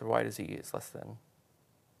 Distance of y to z is less than,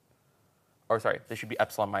 or sorry, this should be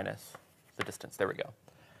epsilon minus the distance. There we go.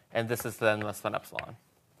 And this is then less than epsilon.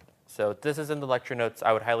 So this is in the lecture notes.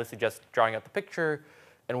 I would highly suggest drawing out the picture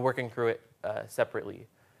and working through it separately.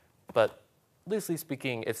 But loosely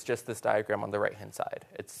speaking, it's just this diagram on the right-hand side.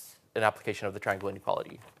 It's an application of the triangle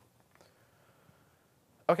inequality.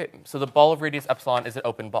 OK, so the ball of radius epsilon is an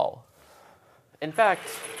open ball. In fact,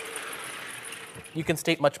 you can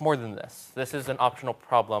state much more than this. This is an optional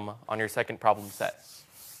problem on your second problem set.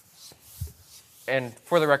 And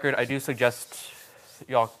for the record, I do suggest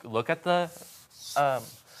y'all look at the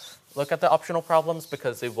optional problems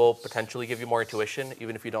because they will potentially give you more intuition,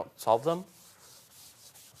 even if you don't solve them.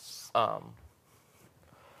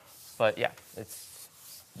 But yeah,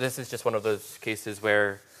 this is just one of those cases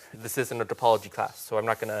where this isn't a topology class, so I'm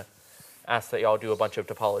not going to ask that y'all do a bunch of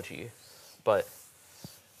topology, but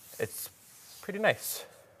it's pretty nice.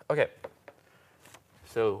 Okay,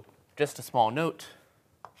 so just a small note.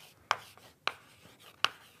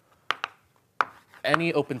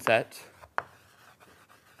 Any open set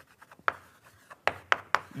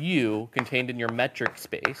U contained in your metric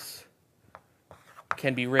space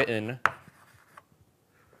can be written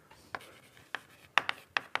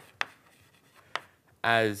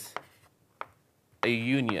as a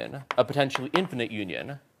union, a potentially infinite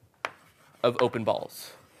union of open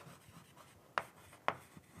balls.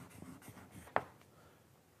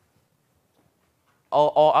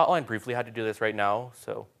 I'll outline briefly how to do this right now,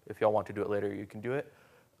 so if y'all want to do it later, you can do it.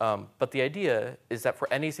 But the idea is that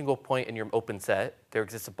for any single point in your open set, there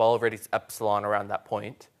exists a ball of radius epsilon around that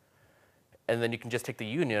point, and then you can just take the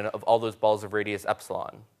union of all those balls of radius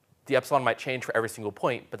epsilon. The epsilon might change for every single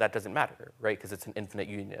point, but that doesn't matter, right, because it's an infinite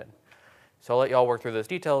union. So I'll let y'all work through those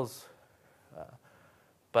details,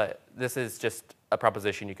 but this is just a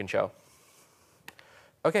proposition you can show.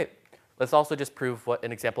 Okay, let's also just prove what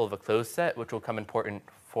an example of a closed set, which will come important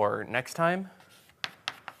for next time.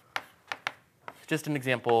 Just an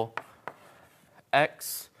example,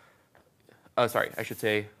 let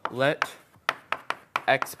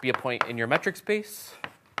X be a point in your metric space.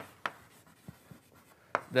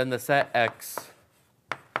 Then the set X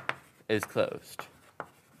is closed.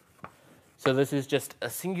 So this is just a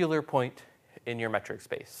singular point in your metric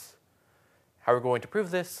space. How are we going to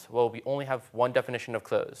prove this? Well, we only have one definition of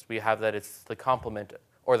closed. We have that it's the complement,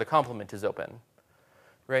 or the complement is open,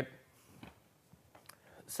 right?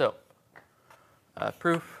 So,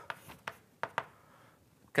 proof,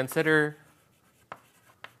 consider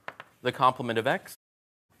the complement of X,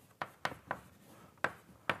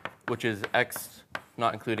 which is X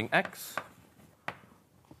not including X,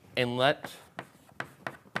 and let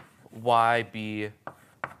Y be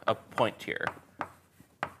a point here.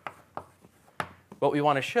 What we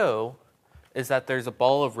want to show is that there's a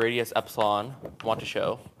ball of radius epsilon,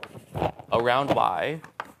 around Y,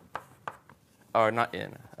 or not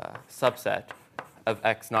in, subset of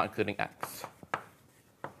X not including X.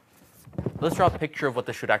 Let's draw a picture of what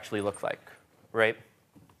this should actually look like, right?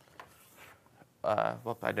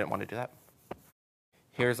 Well, I didn't want to do that.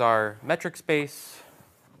 Here's our metric space.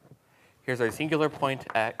 Here's our singular point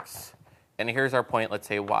X. And here's our point, let's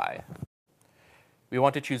say, Y. We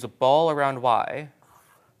want to choose a ball around Y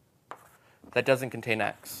that doesn't contain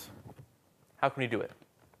X. How can we do it?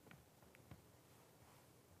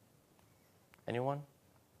 Anyone?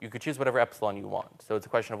 You could choose whatever epsilon you want. So it's a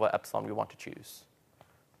question of what epsilon we want to choose.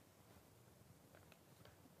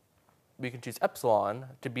 We can choose epsilon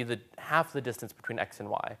to be half the distance between X and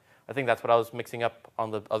Y. I think that's what I was mixing up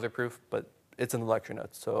on the other proof, but it's in the lecture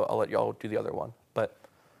notes, so I'll let y'all do the other one. But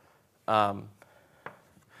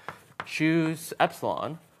choose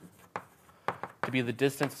epsilon to be the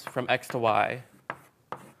distance from X to Y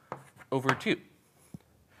over 2.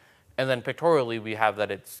 And then pictorially, we have that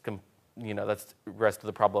it's, that's the rest of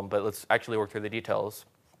the problem, but let's actually work through the details.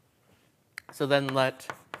 So then let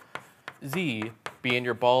Z be in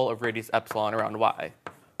your ball of radius epsilon around Y.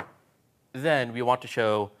 Then we want to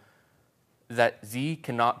show that Z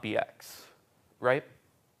cannot be X, right?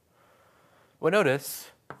 Well,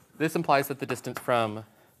 notice this implies that the distance from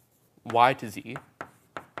Y to Z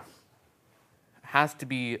has to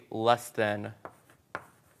be less than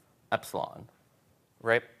epsilon,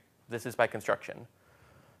 right? This is by construction.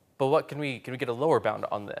 But what can we get a lower bound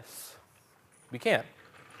on this? We can.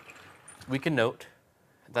 We can note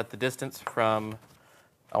that the distance from,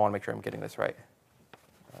 I want to make sure I'm getting this right.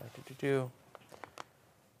 R2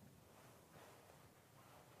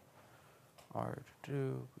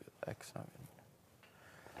 X.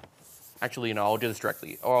 Actually, no, I'll do this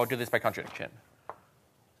directly, or I'll do this by contradiction.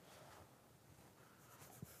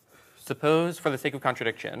 Suppose, for the sake of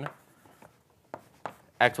contradiction,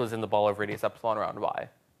 X was in the ball of radius epsilon around Y.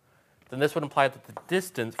 Then this would imply that the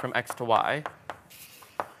distance from X to Y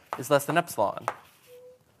is less than epsilon.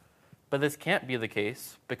 But this can't be the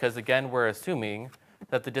case because, again, we're assuming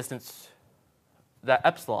that that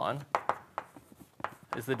epsilon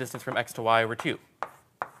is the distance from X to Y over 2.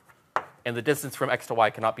 And the distance from X to Y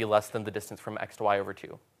cannot be less than the distance from X to Y over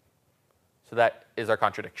 2. So that is our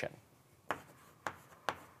contradiction.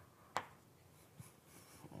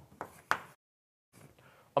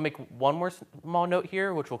 I'll make one more small note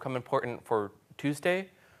here, which will come important for Tuesday,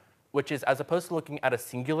 which is as opposed to looking at a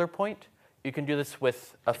singular point, you can do this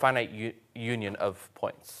with a finite union of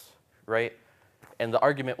points, right? And the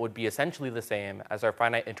argument would be essentially the same as our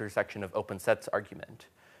finite intersection of open sets argument.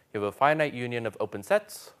 You have a finite union of open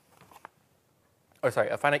sets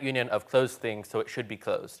a finite union of closed things, so it should be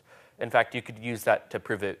closed. In fact, you could use that to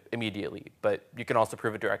prove it immediately, but you can also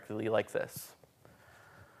prove it directly like this.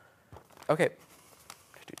 Okay.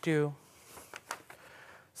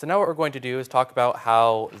 So now what we're going to do is talk about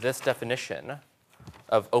how this definition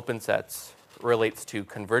of open sets relates to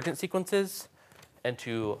convergent sequences and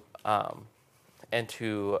to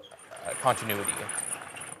continuity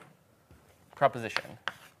proposition.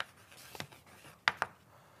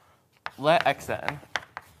 Let xn.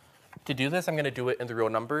 To do this, I'm going to do it in the real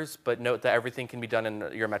numbers, but note that everything can be done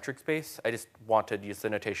in your metric space. I just wanted to use the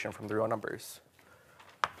notation from the real numbers.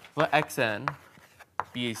 Let xn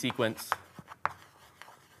be a sequence.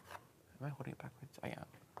 Am I holding it backwards? I am.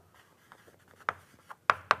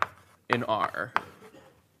 In R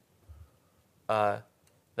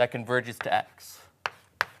that converges to X.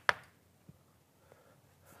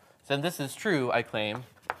 Then this is true, I claim,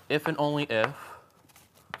 if and only if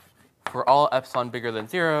for all epsilon bigger than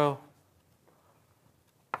 0,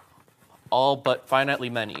 all but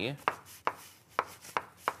finitely many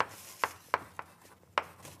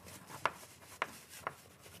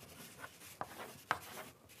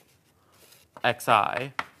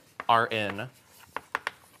xi are in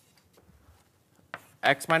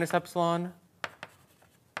x minus epsilon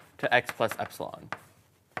to x plus epsilon.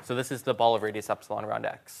 So this is the ball of radius epsilon around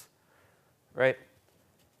x, right?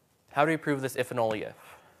 How do we prove this if and only if?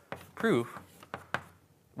 Proof,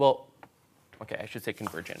 well, okay, I should say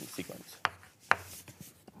convergent sequence.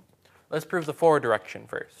 Let's prove the forward direction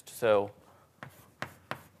first. So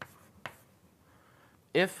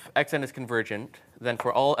if xn is convergent, then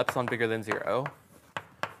for all epsilon bigger than 0,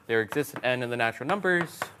 there exists an n in the natural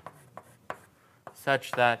numbers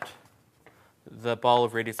such that the ball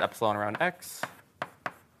of radius epsilon around x,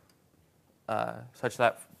 such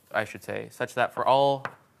that for all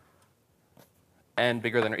n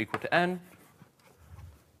bigger than or equal to n,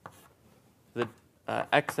 the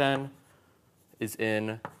xn is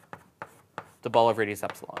in the ball of radius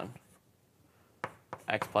epsilon,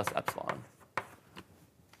 x plus epsilon.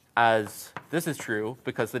 As this is true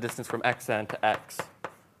because the distance from xn to x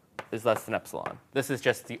is less than epsilon. This is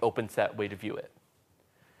just the open set way to view it,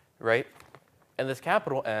 right? And this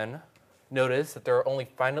capital N, notice that there are only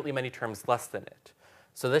finitely many terms less than it.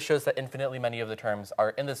 So this shows that infinitely many of the terms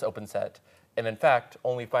are in this open set, and in fact,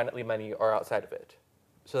 only finitely many are outside of it.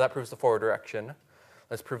 So that proves the forward direction.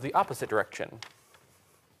 Let's prove the opposite direction.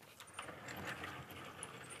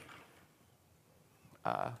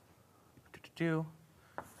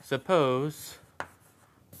 Suppose,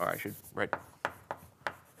 or I should write,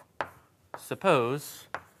 suppose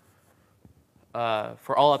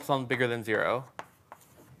for all epsilon bigger than 0,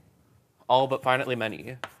 all but finitely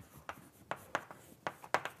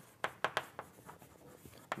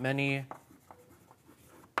many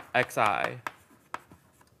xi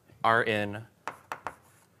are in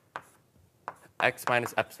x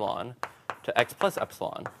minus epsilon to x plus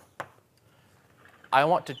epsilon. I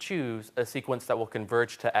want to choose a sequence that will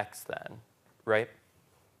converge to x then, right?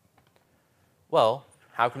 Well,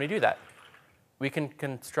 how can we do that? We can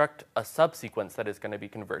construct a subsequence that is going to be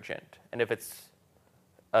convergent. And if it's,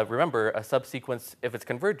 remember, a subsequence, if it's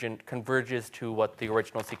convergent, converges to what the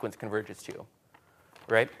original sequence converges to,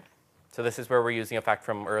 right? So this is where we're using a fact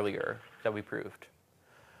from earlier that we proved.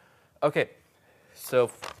 Okay, so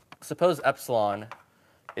suppose epsilon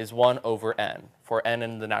is 1 over n, for n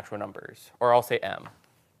in the natural numbers, or I'll say m.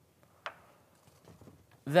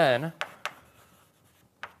 Then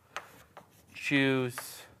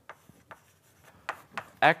choose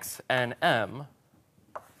x and m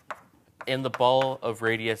in the ball of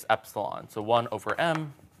radius epsilon, so 1 over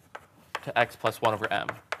m to x plus 1 over m.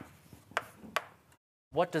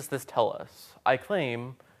 What does this tell us? I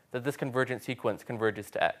claim that this convergent sequence converges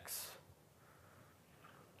to x.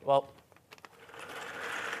 Well,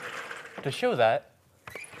 to show that,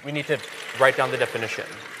 we need to write down the definition.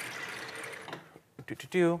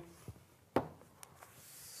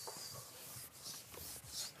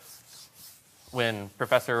 When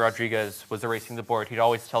Professor Rodriguez was erasing the board, he'd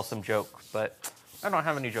always tell some joke, but I don't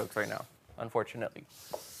have any jokes right now, unfortunately.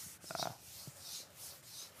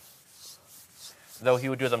 Though he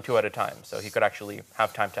would do them 2 at a time, so he could actually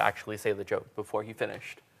have time to actually say the joke before he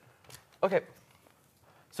finished. Okay,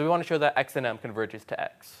 so we want to show that x and m converges to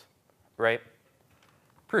x, right?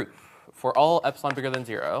 Proof. For all epsilon bigger than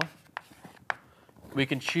 0, we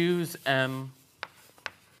can choose m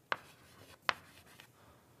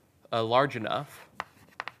large enough,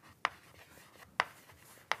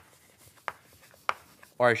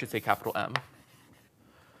 or I should say capital M,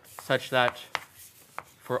 such that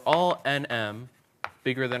for all nm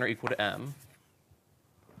bigger than or equal to m,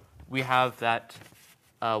 we have that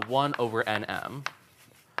 1 over nm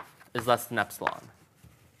is less than epsilon,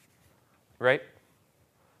 right?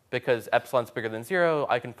 Because epsilon's bigger than 0,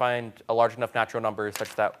 I can find a large enough natural number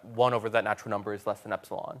such that 1 over that natural number is less than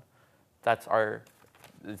epsilon.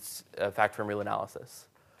 It's a fact from real analysis.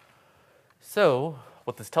 So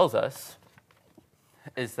what this tells us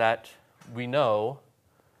is that we know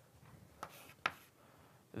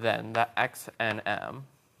then that x and m,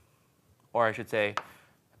 or I should say,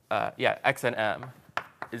 x and m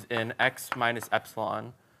is in x minus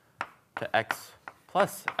epsilon to x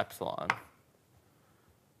plus epsilon,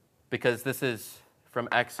 because this is from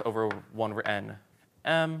x over 1 over n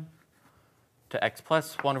m to x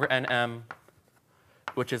plus 1 over n m,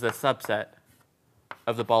 which is a subset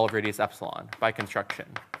of the ball of radius epsilon by construction,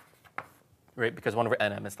 right? Because 1 over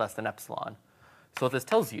nm is less than epsilon. So what this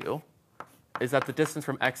tells you is that the distance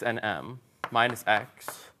from x and m minus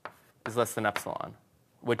x is less than epsilon,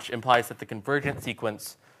 which implies that the convergent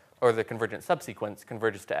sequence or the convergent subsequence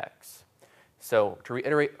converges to x. So to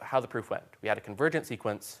reiterate how the proof went, we had a convergent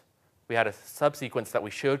sequence, we had a subsequence that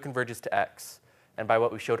we showed converges to x, and by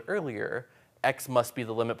what we showed earlier, x must be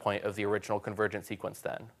the limit point of the original convergent sequence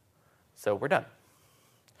then. So we're done.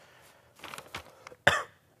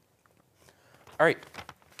 All right.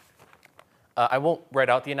 I won't write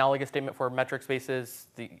out the analogous statement for metric spaces.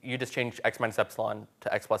 You just change x minus epsilon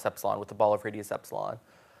to x plus epsilon with the ball of radius epsilon.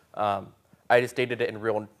 I just stated it in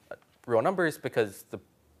real numbers because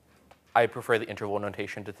I prefer the interval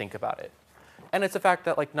notation to think about it. And it's a fact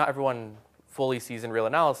that not everyone fully sees in real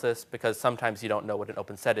analysis because sometimes you don't know what an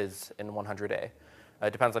open set is in 100A.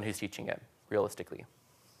 It depends on who's teaching it, realistically.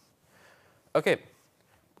 OK,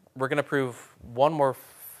 we're going to prove one more.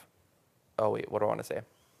 Oh, wait, what do I want to say?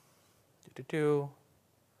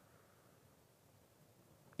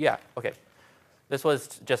 Yeah, OK. This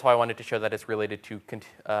was just how I wanted to show that it's related to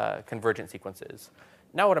convergent sequences.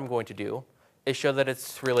 Now what I'm going to do is show that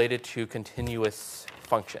it's related to continuous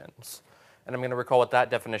functions. And I'm going to recall what that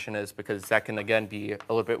definition is because that can, again, be a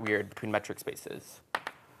little bit weird between metric spaces.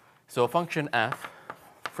 So a function f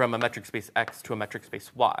from a metric space x to a metric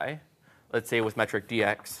space y, let's say with metric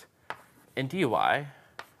dx and dy,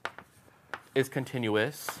 is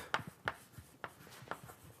continuous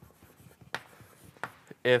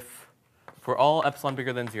if for all epsilon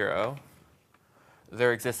bigger than 0,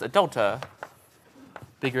 there exists a delta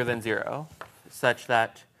bigger than 0, such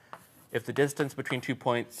that if the distance between 2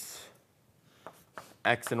 points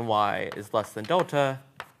x and y is less than delta,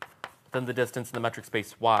 then the distance in the metric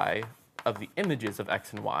space y of the images of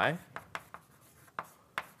x and y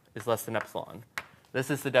is less than epsilon. This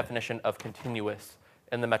is the definition of continuous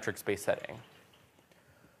in the metric space setting.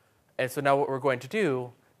 And so now what we're going to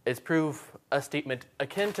do is prove a statement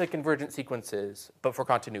akin to convergent sequences, but for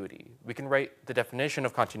continuity. We can write the definition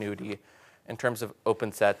of continuity in terms of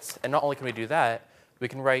open sets. And not only can we do that, we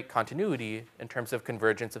can write continuity in terms of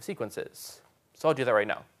convergence of sequences. So I'll do that right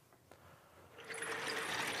now.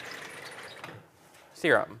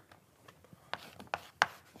 Theorem.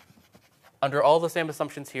 Under all the same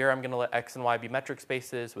assumptions here, I'm going to let x and y be metric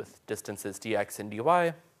spaces with distances dx and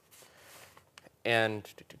dy. And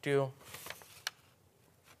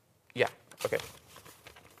yeah, OK.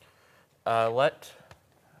 Let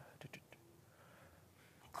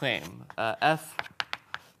claim f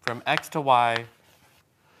from x to y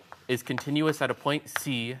is continuous at a point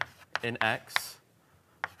C in x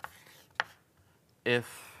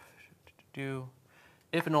if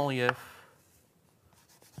and only if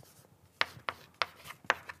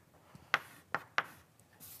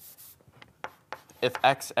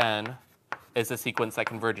xn is a sequence that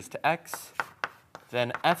converges to x,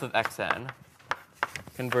 then f of xn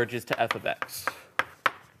converges to f of x.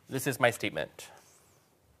 This is my statement.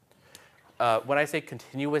 When I say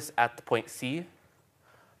continuous at the point C,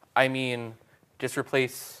 I mean just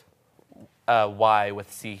replace y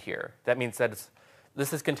with C here. That means that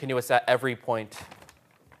this is continuous at every point,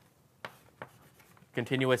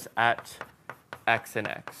 continuous at x and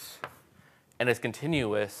x. And it's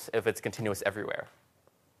continuous if it's continuous everywhere.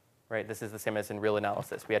 Right? This is the same as in real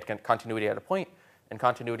analysis. We had continuity at a point and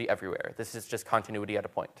continuity everywhere. This is just continuity at a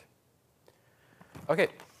point. OK,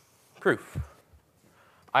 proof.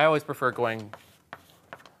 I always prefer going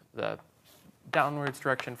the downwards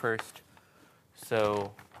direction first.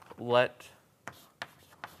 So let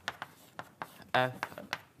f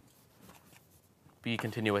be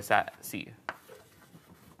continuous at C.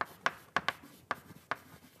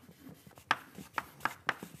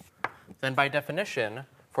 Then by definition,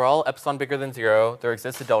 for all epsilon bigger than 0, there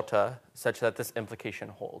exists a delta such that this implication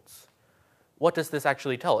holds. What does this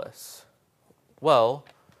actually tell us? Well,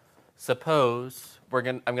 suppose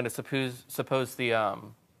I'm gonna suppose the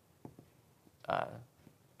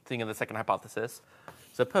thing in the second hypothesis.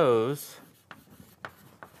 Suppose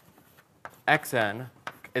xn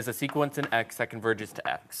is a sequence in X that converges to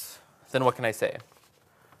X. Then what can I say?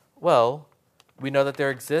 Well, we know that there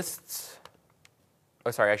exists,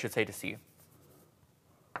 oh sorry, I should say to C.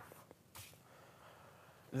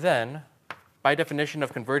 Then, by definition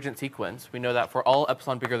of convergent sequence, we know that for all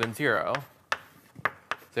epsilon bigger than 0,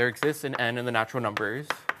 there exists an n in the natural numbers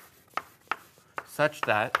such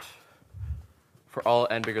that for all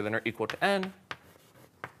n bigger than or equal to n,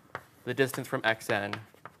 the distance from xn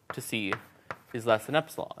to C is less than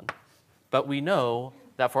epsilon. But we know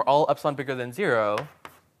that for all epsilon bigger than 0,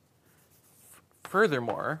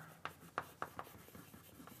 furthermore,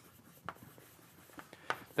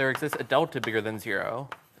 there exists a delta bigger than 0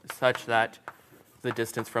 such that the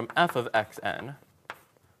distance from f of xn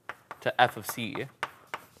to f of C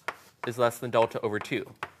is less than delta over 2.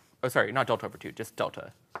 Oh, sorry, not delta over 2, just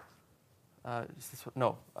delta. I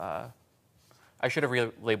should have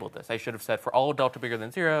relabeled this. I should have said for all delta bigger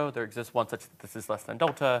than 0, there exists one such that this is less than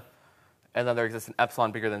delta, and then there exists an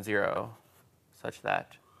epsilon bigger than 0 such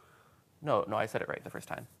that, no, I said it right the first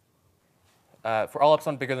time. For all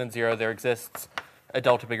epsilon bigger than 0, there exists a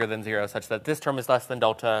delta bigger than 0 such that this term is less than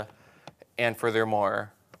delta, and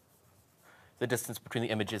furthermore, the distance between the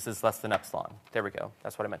images is less than epsilon. There we go.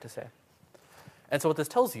 That's what I meant to say. And so what this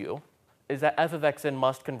tells you is that f of xn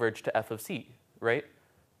must converge to f of C, right?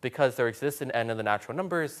 Because there exists an n in the natural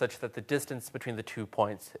numbers such that the distance between the 2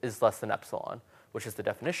 points is less than epsilon, which is the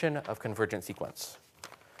definition of convergent sequence.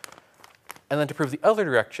 And then to prove the other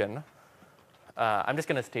direction, I'm just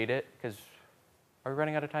going to state it, because are we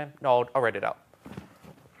running out of time? No, I'll write it out.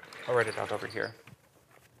 I'll write it out over here.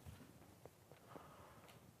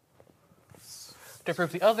 To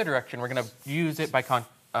prove the other direction, we're going to use it by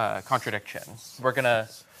contradiction. We're going to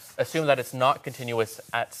assume that it's not continuous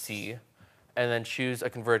at C, and then choose a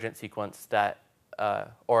convergent sequence that,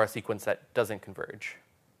 or a sequence that doesn't converge,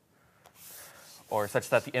 or such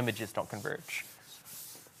that the images don't converge.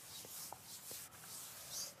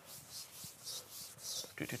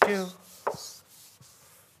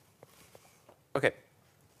 Okay.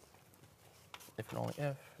 If and only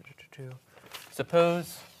if.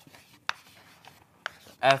 Suppose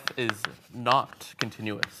f is not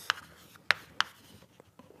continuous.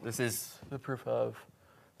 This is the proof of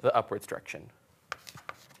the upwards direction.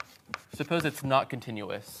 Suppose it's not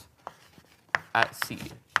continuous at C.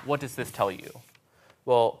 What does this tell you?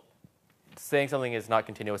 Well, saying something is not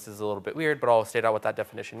continuous is a little bit weird, but I'll state out what that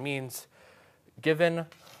definition means. Given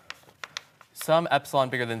some epsilon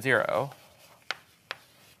bigger than 0,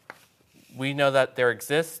 we know that there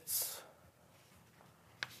exists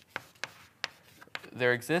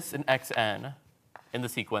an xn in the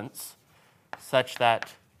sequence such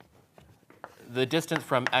that the distance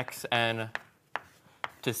from xn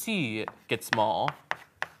to C gets small.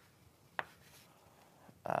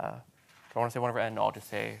 Do I want to say 1 over n? No, I'll just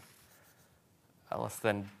say less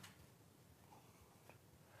than.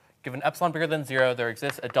 Given epsilon bigger than 0, there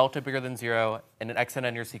exists a delta bigger than 0 and an xn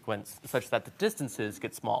in your sequence such that the distances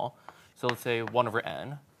get small. So let's say 1 over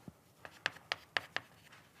n.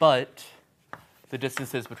 But the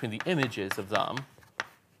distances between the images of them,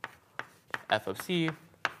 f of C,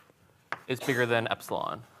 is bigger than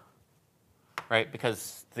epsilon, right?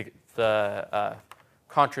 Because the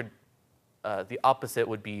opposite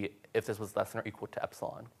would be if this was less than or equal to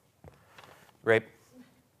epsilon, right?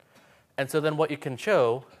 And so then what you can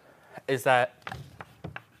show is that,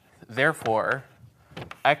 therefore,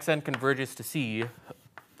 xn converges to C,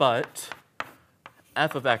 but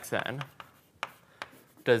f of xn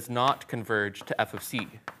does not converge to f of C.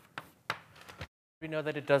 We know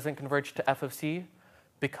that it doesn't converge to f of C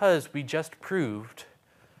because we just proved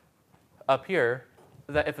up here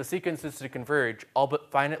that if a sequence is to converge, all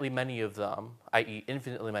but finitely many of them, i.e.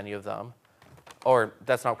 infinitely many of them, or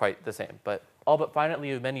that's not quite the same, but all but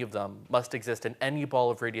finitely many of them must exist in any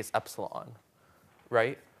ball of radius epsilon,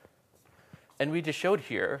 right? And we just showed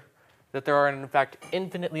here that there are, in fact,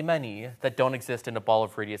 infinitely many that don't exist in a ball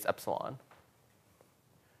of radius epsilon.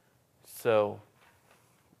 So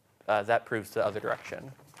that proves the other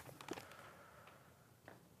direction.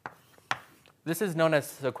 This is known as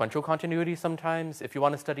sequential continuity sometimes. If you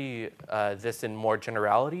want to study this in more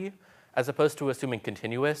generality, as opposed to assuming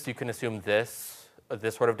continuous, you can assume this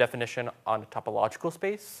sort of definition on a topological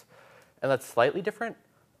space, and that's slightly different.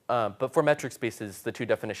 But for metric spaces, the two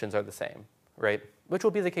definitions are the same, right? Which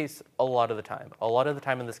will be the case a lot of the time. A lot of the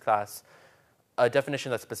time in this class, a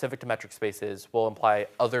definition that's specific to metric spaces will imply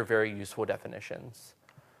other very useful definitions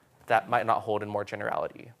that might not hold in more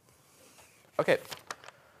generality. Okay.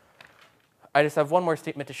 I just have one more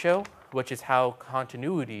statement to show, which is how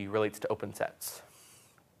continuity relates to open sets.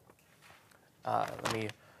 Let me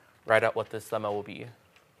write out what this lemma will be.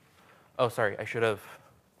 Oh, sorry, I should have.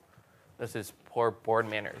 This is poor board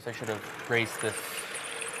manners. I should have raised this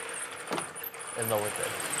and lowered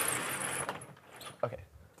this. Okay.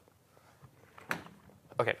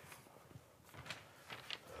 Okay.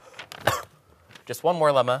 Just one more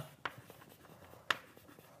lemma.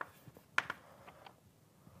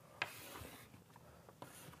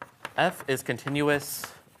 F is continuous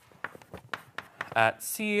at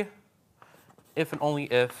C if and only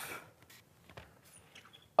if.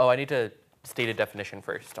 Oh, I need to state a definition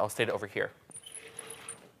first. I'll state it over here.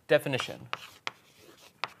 Definition.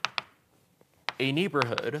 A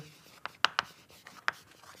neighborhood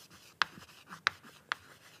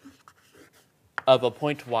of a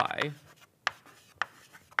point Y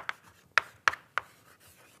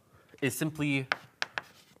is simply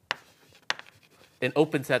an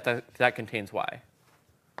open set that contains Y.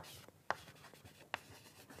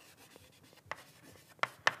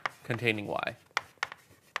 Containing Y.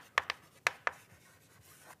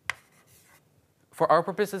 For our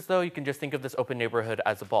purposes, though, you can just think of this open neighborhood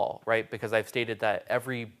as a ball, right? Because I've stated that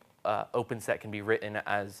every open set can be written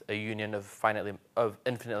as a union of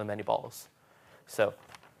infinitely many balls. So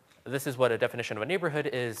this is what a definition of a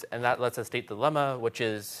neighborhood is, and that lets us state the lemma, which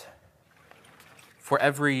is for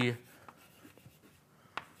every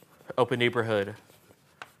open neighborhood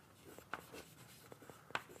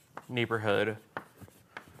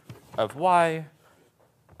of Y,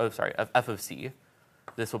 of f of C,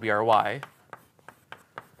 this will be our Y,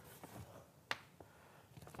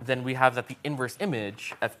 then we have that the inverse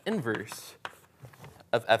image, f inverse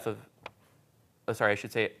of I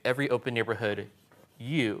should say every open neighborhood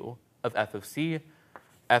U of f of C,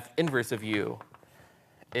 f inverse of U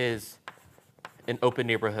is an open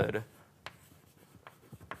neighborhood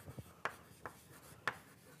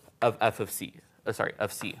of f of C,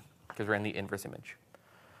 of C, because we're in the inverse image.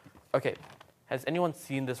 Okay, has anyone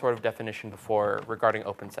seen this sort of definition before regarding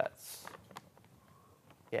open sets?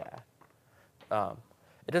 Yeah.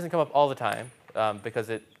 It doesn't come up all the time because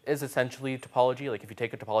it is essentially topology. Like if you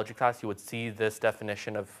take a topology class, you would see this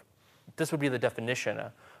definition of, this would be the definition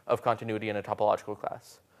of continuity in a topological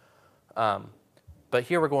class. But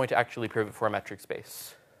here we're going to actually prove it for a metric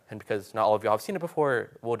space. And because not all of y'all have seen it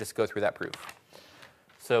before, we'll just go through that proof.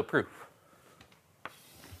 So proof.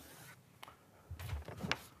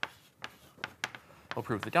 We'll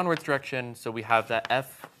prove the downwards direction. So we have that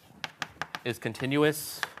f is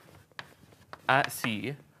continuous at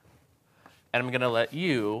C, and I'm going to let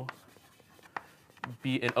U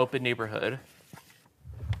be an open neighborhood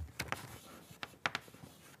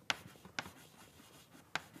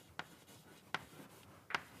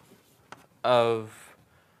of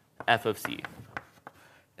f of C.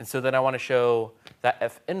 And so then I want to show that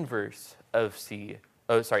f inverse of C,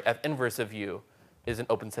 f inverse of U is an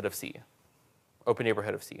open set of C, open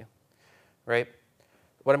neighborhood of C, right?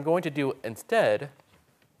 What I'm going to do instead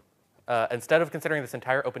of considering this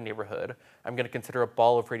entire open neighborhood, I'm going to consider a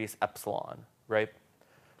ball of radius epsilon, right,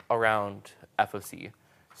 around f of C.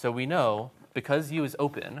 So we know, because U is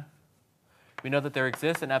open, we know that there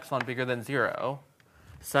exists an epsilon bigger than 0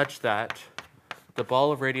 such that the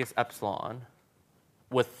ball of radius epsilon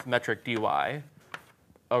with metric dy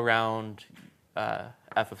around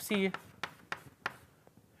f of C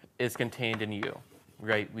is contained in U,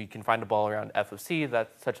 right? We can find a ball around f of C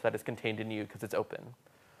that's such that it's contained in U because it's open.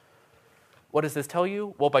 What does this tell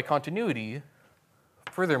you? Well, by continuity,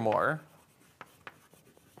 furthermore,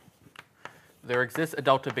 there exists a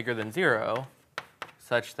delta bigger than 0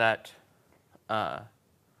 such that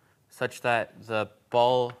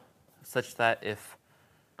if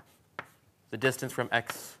the distance from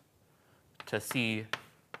x to C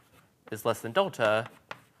is less than delta,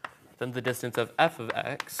 then the distance of f of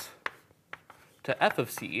x to f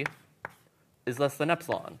of C is less than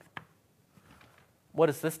epsilon. What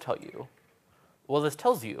does this tell you? Well, this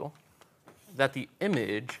tells you that the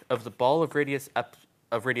image of the ball of radius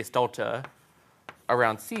delta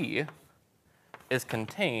around C is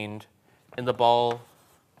contained in the ball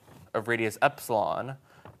of radius epsilon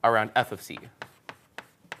around f of C.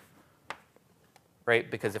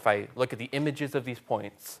 Right? Because if I look at the images of these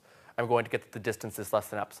points, I'm going to get that the distance is less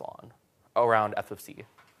than epsilon around f of C.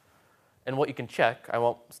 And what you can check, I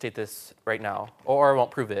won't state this right now, or I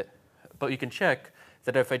won't prove it, but you can check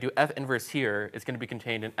that if I do f inverse here, it's going to be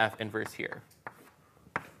contained in f inverse here.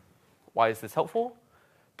 Why is this helpful?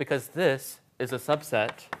 Because this is a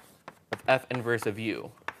subset of f inverse of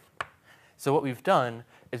U. So what we've done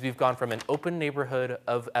is we've gone from an open neighborhood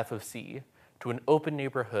of f of C to an open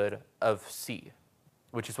neighborhood of C,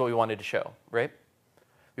 which is what we wanted to show, right?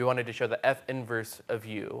 We wanted to show that F inverse of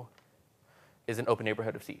U is an open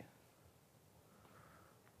neighborhood of C.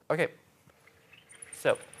 Okay,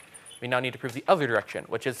 so we now need to prove the other direction,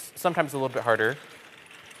 which is sometimes a little bit harder.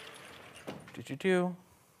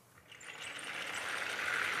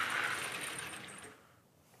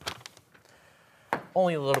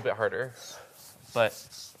 Only a little bit harder, but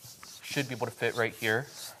should be able to fit right here.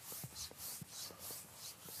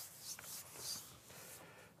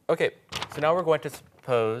 Okay, so now we're going to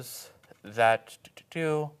suppose that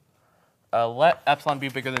let epsilon be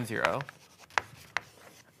bigger than 0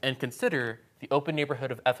 and consider the open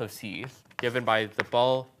neighborhood of f of c given by the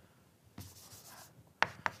ball,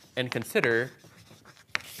 and consider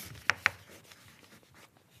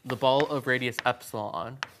the ball of radius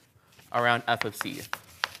epsilon around f of c.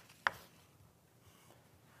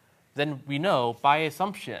 Then we know by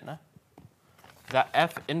assumption that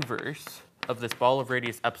f inverse of this ball of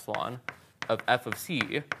radius epsilon of f of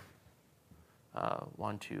c,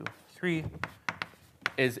 1, 2, 3,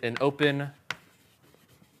 is an open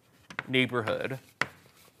neighborhood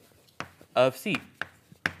of C.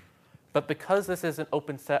 But because this is an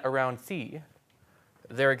open set around C,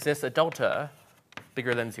 there exists a delta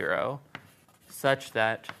bigger than 0 such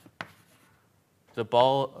that the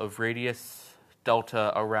ball of radius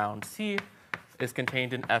delta around C is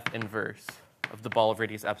contained in f inverse of the ball of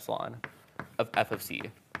radius epsilon of f of C.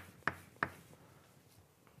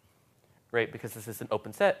 Right, because this is an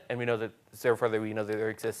open set, and we know that, therefore, we know that there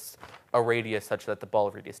exists a radius such that the ball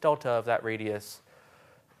of radius delta of that radius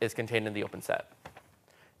is contained in the open set.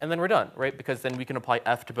 And then we're done, right? Because then we can apply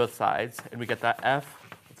f to both sides, and we get that f,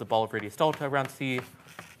 the ball of radius delta around C,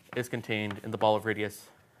 is contained in the ball of radius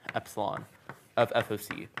epsilon of f of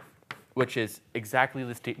C, which is exactly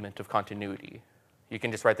the statement of continuity. You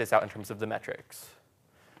can just write this out in terms of the metrics,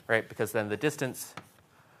 right? Because then the distance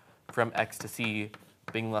from x to C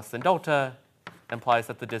being less than delta implies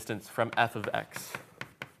that the distance from f of x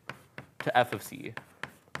to f of c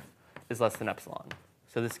is less than epsilon.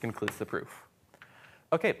 So this concludes the proof.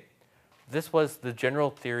 Okay, this was the general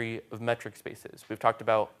theory of metric spaces. We've talked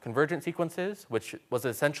about convergent sequences, which was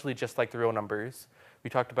essentially just like the real numbers. We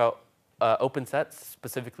talked about open sets,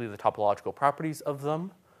 specifically the topological properties of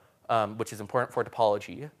them, which is important for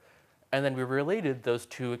topology. And then we related those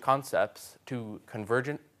two concepts to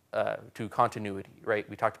to continuity, right?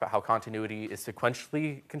 We talked about how continuity is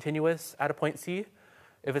sequentially continuous at a point C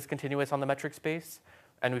if it's continuous on the metric space.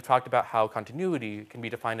 And we've talked about how continuity can be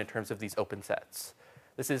defined in terms of these open sets.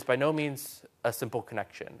 This is by no means a simple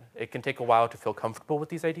connection. It can take a while to feel comfortable with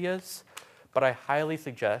these ideas, but I highly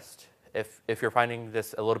suggest, if you're finding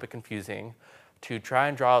this a little bit confusing, to try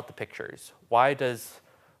and draw out the pictures. Why does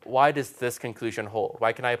this conclusion hold?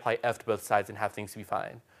 Why can I apply f to both sides and have things be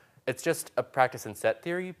fine? It's just a practice in set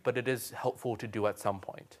theory, but it is helpful to do at some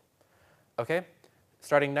point. Okay?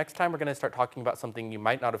 Starting next time, we're going to start talking about something you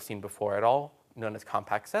might not have seen before at all, known as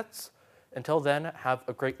compact sets. Until then, have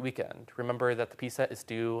a great weekend. Remember that the P-set is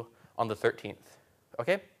due on the 13th.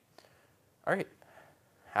 Okay? All right.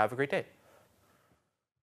 Have a great day.